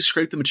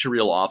the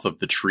material off of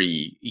the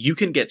tree, you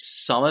can get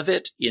some of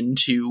it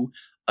into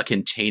a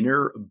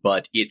container,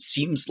 but it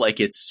seems like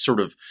it's sort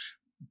of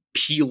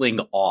peeling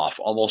off,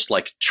 almost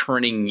like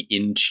turning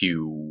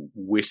into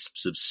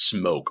wisps of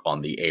smoke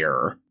on the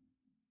air.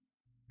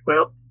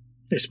 Well,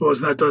 I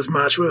suppose that does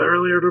match with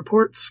earlier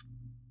reports.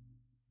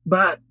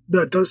 But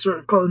that does sort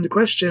of call into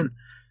question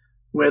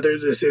whether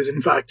this is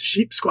in fact a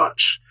sheep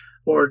squatch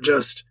or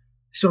just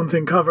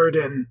something covered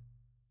in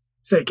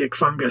psychic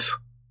fungus.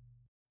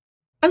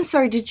 I'm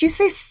sorry, did you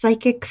say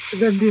psychic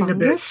I'm being a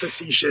bit fungus?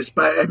 facetious,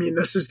 but I mean,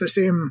 this is the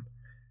same.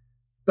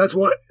 That's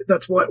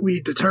what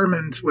we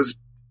determined was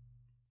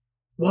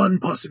one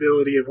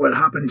possibility of what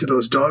happened to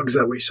those dogs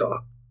that we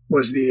saw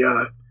was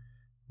the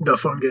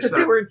fungus That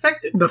they were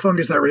infected. the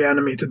fungus that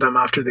reanimated them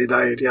after they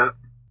died. Yeah,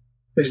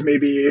 is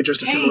maybe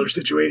just a similar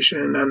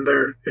situation, and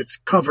it's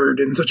covered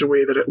in such a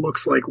way that it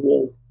looks like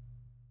wool.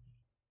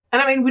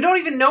 And I mean, we don't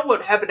even know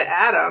what happened to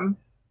Adam.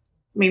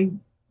 I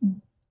mean,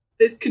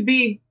 this could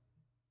be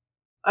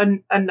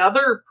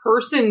another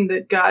person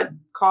that got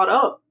caught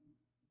up.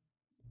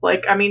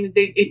 I mean,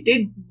 it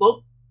did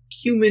look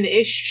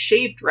human-ish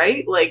shaped,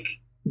 right?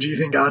 Do you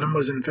think Adam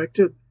was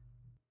infected?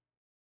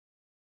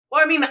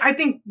 Well, I mean, I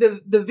think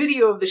the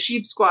video of the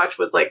sheep squatch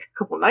was a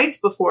couple nights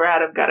before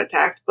Adam got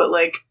attacked, but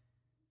I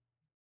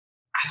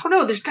don't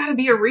know, there's gotta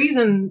be a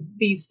reason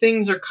these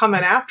things are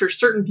coming after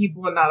certain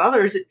people and not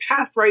others. It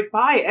passed right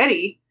by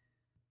Eddie.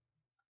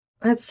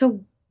 That's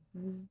so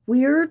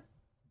weird,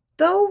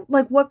 though.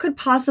 Like, what could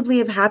possibly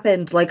have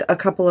happened, like, a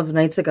couple of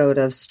nights ago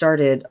to have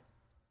started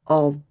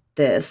all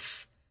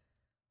this?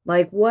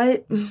 Like,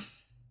 what?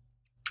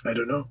 I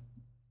don't know.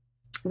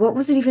 What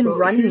was it even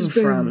running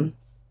from?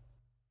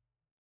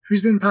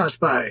 Who's been passed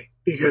by?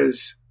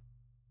 Because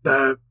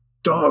the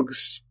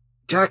dogs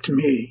attacked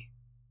me.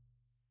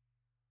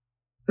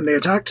 And they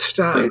attacked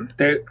Stan.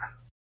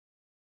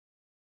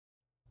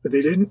 But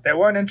they didn't? They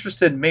weren't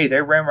interested in me.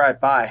 They ran right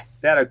by.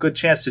 They had a good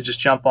chance to just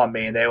jump on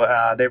me, and they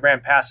ran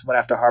past and went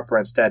after Harper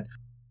instead.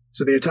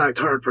 So they attacked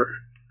Harper.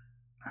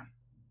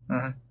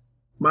 Mm-hmm.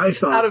 My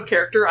thought... Out of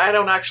character, I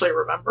don't actually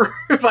remember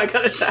if I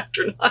got attacked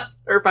or not,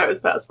 or if I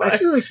was passed by. I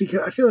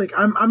feel like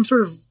I'm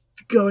sort of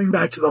going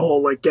back to the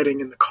whole, like,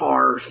 getting in the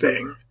car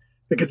thing.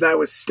 Because that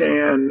was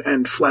Stan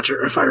and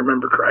Fletcher, if I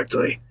remember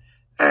correctly.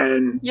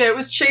 And... Yeah, it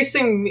was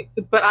chasing me,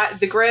 but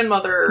the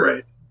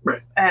grandmother...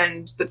 Right.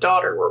 And the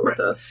daughter were with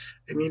us.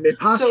 I mean, they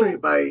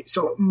postulated by...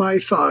 So my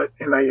thought,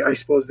 and I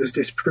suppose this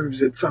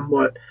disproves it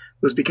somewhat,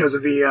 was because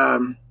of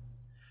the,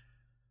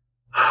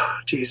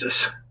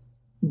 Jesus.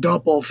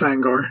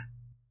 Doppelfangor.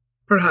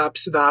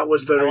 Perhaps that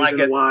was the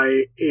reason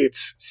why it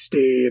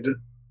stayed.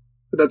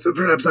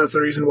 Perhaps that's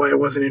the reason why I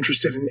wasn't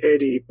interested in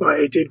Eddie, but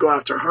it did go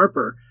after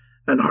Harper,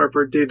 and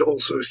Harper did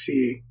also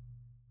see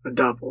a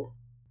double.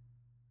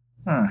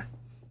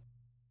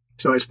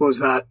 So I suppose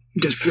that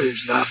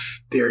disproves that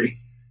theory.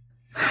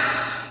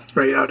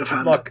 Right out of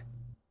hand. Look,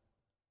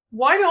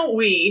 why don't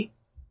we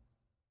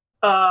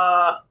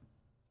try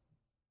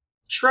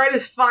to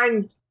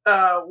find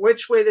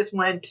which way this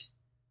went,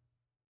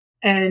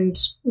 and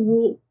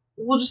we'll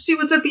just see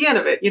what's at the end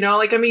of it, you know?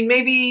 Like, I mean,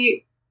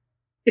 maybe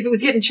if it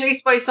was getting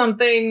chased by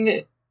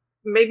something,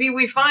 maybe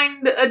we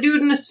find a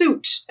dude in a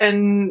suit,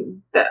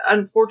 and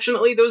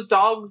unfortunately those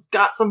dogs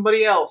got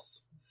somebody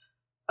else.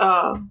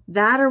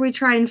 That, or we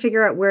try and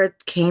figure out where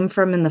it came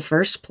from in the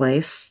first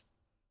place.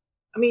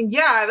 I mean,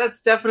 yeah,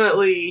 that's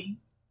definitely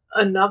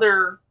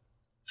another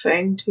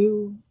thing,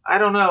 too. I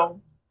don't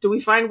know. Do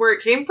we find where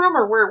it came from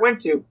or where it went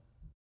to?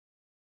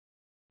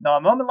 No,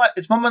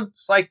 it's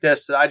moments like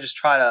this that I just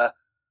try to,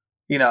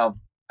 you know,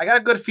 I got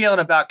a good feeling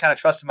about kind of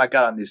trusting my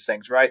gut on these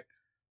things, right?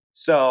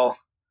 So...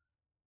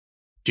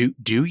 Do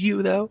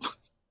you, though?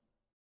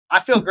 I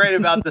feel great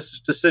about this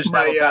decision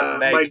I'm about to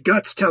make. My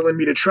gut's telling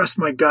me to trust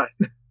my gut,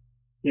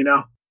 you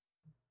know?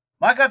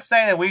 My gut's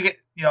saying that we get,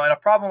 you know, in a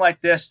problem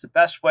like this, the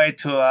best way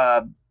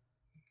to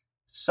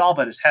solve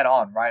it is head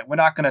on, right? We're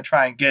not going to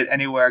try and get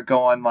anywhere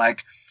going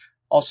like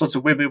all sorts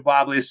of wibbly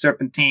wobbly,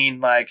 serpentine,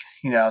 like,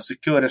 you know,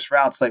 circuitous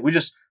routes. Like, we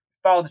just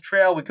follow the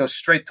trail, we go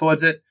straight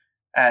towards it,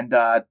 and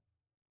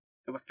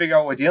we figure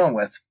out what we're dealing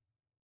with.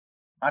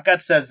 My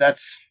gut says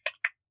that's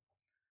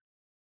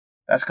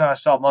going to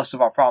solve most of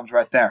our problems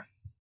right there.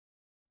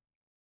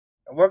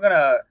 And we're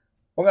gonna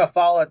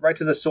follow it right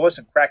to the source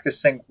and crack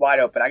this thing wide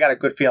open. I got a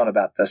good feeling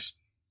about this.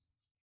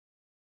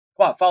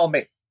 Come on, follow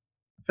me.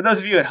 For those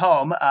of you at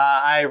home,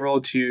 I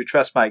rolled to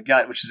trust my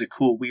gut, which is a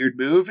cool, weird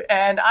move,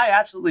 and I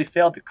absolutely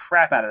failed the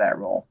crap out of that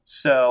roll.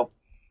 So,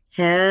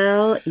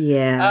 hell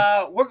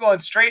yeah. We're going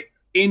straight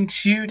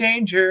into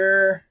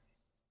danger.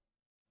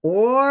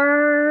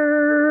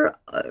 Or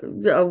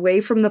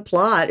away from the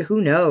plot.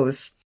 Who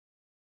knows?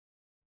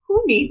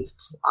 Who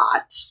needs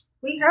plot?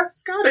 We have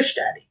Scottish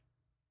Daddy.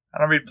 I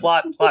don't read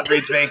plot. Plot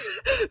reads me.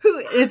 Who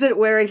isn't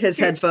wearing his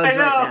headphones right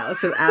now,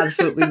 so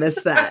absolutely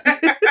missed that.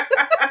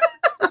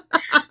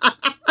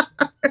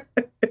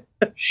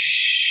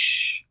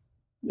 Shh.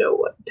 No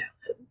one tell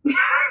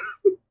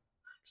him.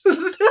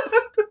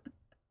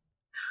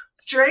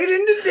 Straight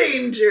into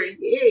danger,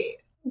 yeah.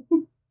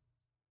 Come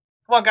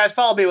on, guys,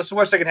 follow me. What's the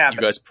worst that can happen?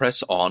 You guys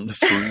press on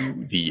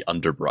through the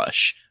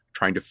underbrush,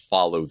 trying to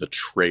follow the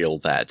trail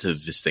that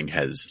this thing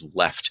has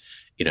left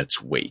in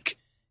its wake.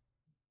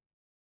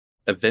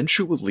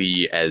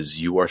 Eventually,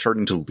 as you are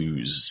starting to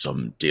lose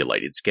some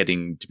daylight, it's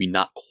getting to be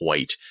not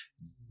quite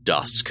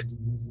dusk.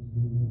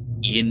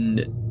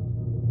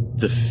 In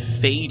the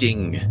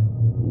fading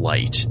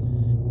light,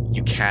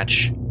 you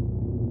catch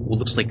what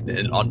looks like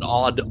an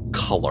odd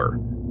color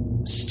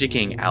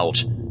sticking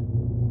out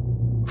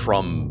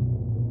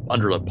from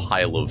under a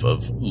pile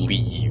of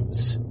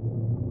leaves.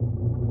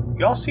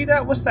 Y'all see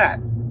that? What's that?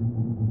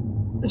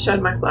 I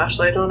shined my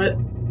flashlight on it.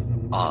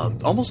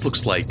 Almost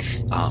looks like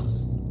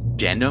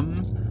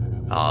denim.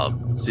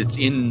 It's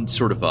in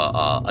sort of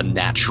a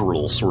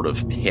natural sort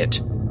of pit,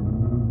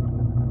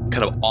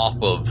 kind of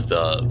off of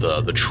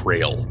the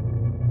trail.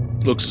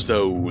 Looks as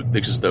though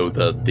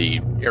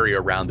the area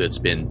around it's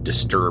been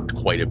disturbed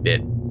quite a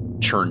bit,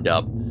 churned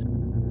up,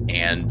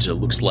 and it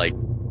looks like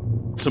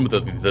some of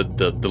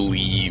the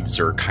leaves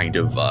are kind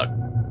of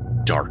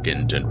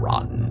darkened and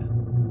rotten.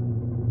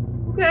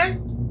 Okay,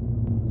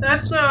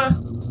 that's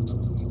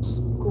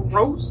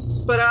gross,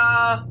 but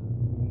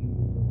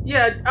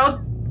yeah,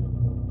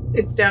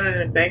 it's down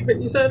an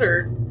embankment, you said,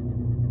 or?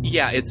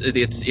 Yeah,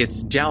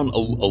 it's down a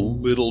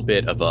little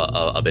bit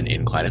of an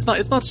incline. It's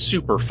not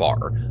super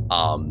far.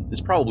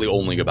 It's probably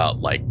only about,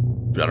 like,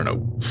 I don't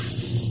know,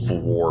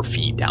 4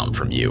 feet down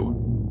from you.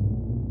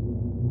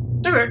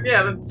 Okay,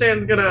 yeah, then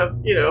Stan's gonna,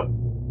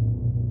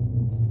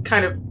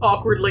 kind of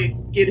awkwardly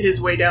skid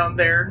his way down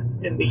there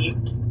in the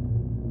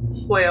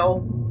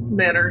flail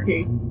manner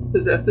he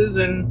possesses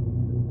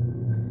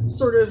and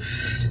sort of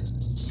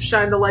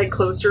shine the light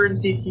closer and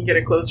see if he can get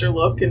a closer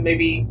look and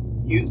maybe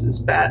use his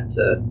bat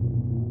to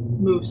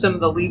move some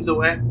of the leaves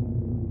away.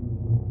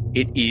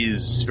 It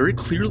is very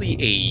clearly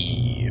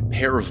a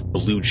pair of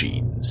blue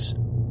jeans.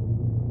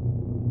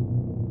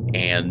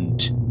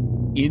 And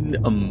in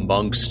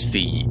amongst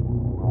the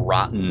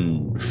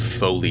rotten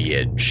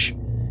foliage,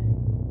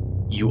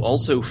 you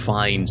also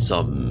find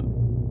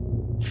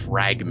some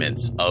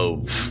fragments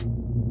of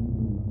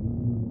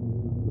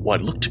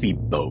what look to be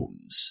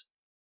bones.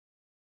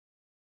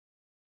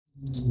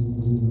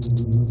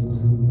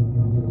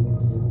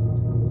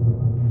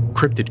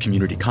 Cryptid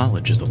Community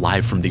College is a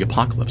Live from the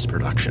Apocalypse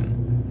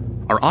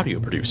production. Our audio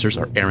producers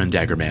are Aaron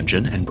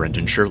Daggermanjan and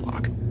Brendan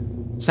Sherlock.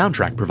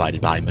 Soundtrack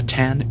provided by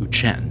Matan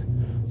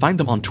Uchen. Find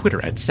them on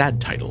Twitter at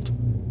SadTitled.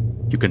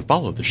 You can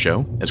follow the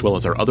show, as well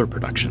as our other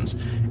productions,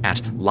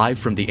 at Live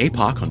from the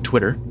APOC on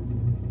Twitter,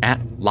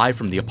 at Live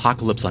from the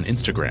Apocalypse on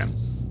Instagram,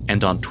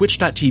 and on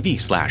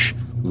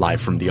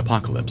twitch.tv/Live from the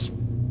Apocalypse.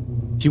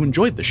 If you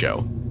enjoyed the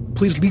show,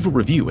 please leave a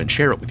review and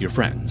share it with your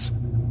friends.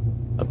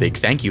 A big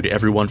thank you to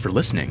everyone for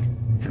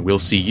listening, and we'll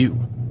see you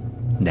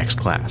next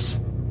class.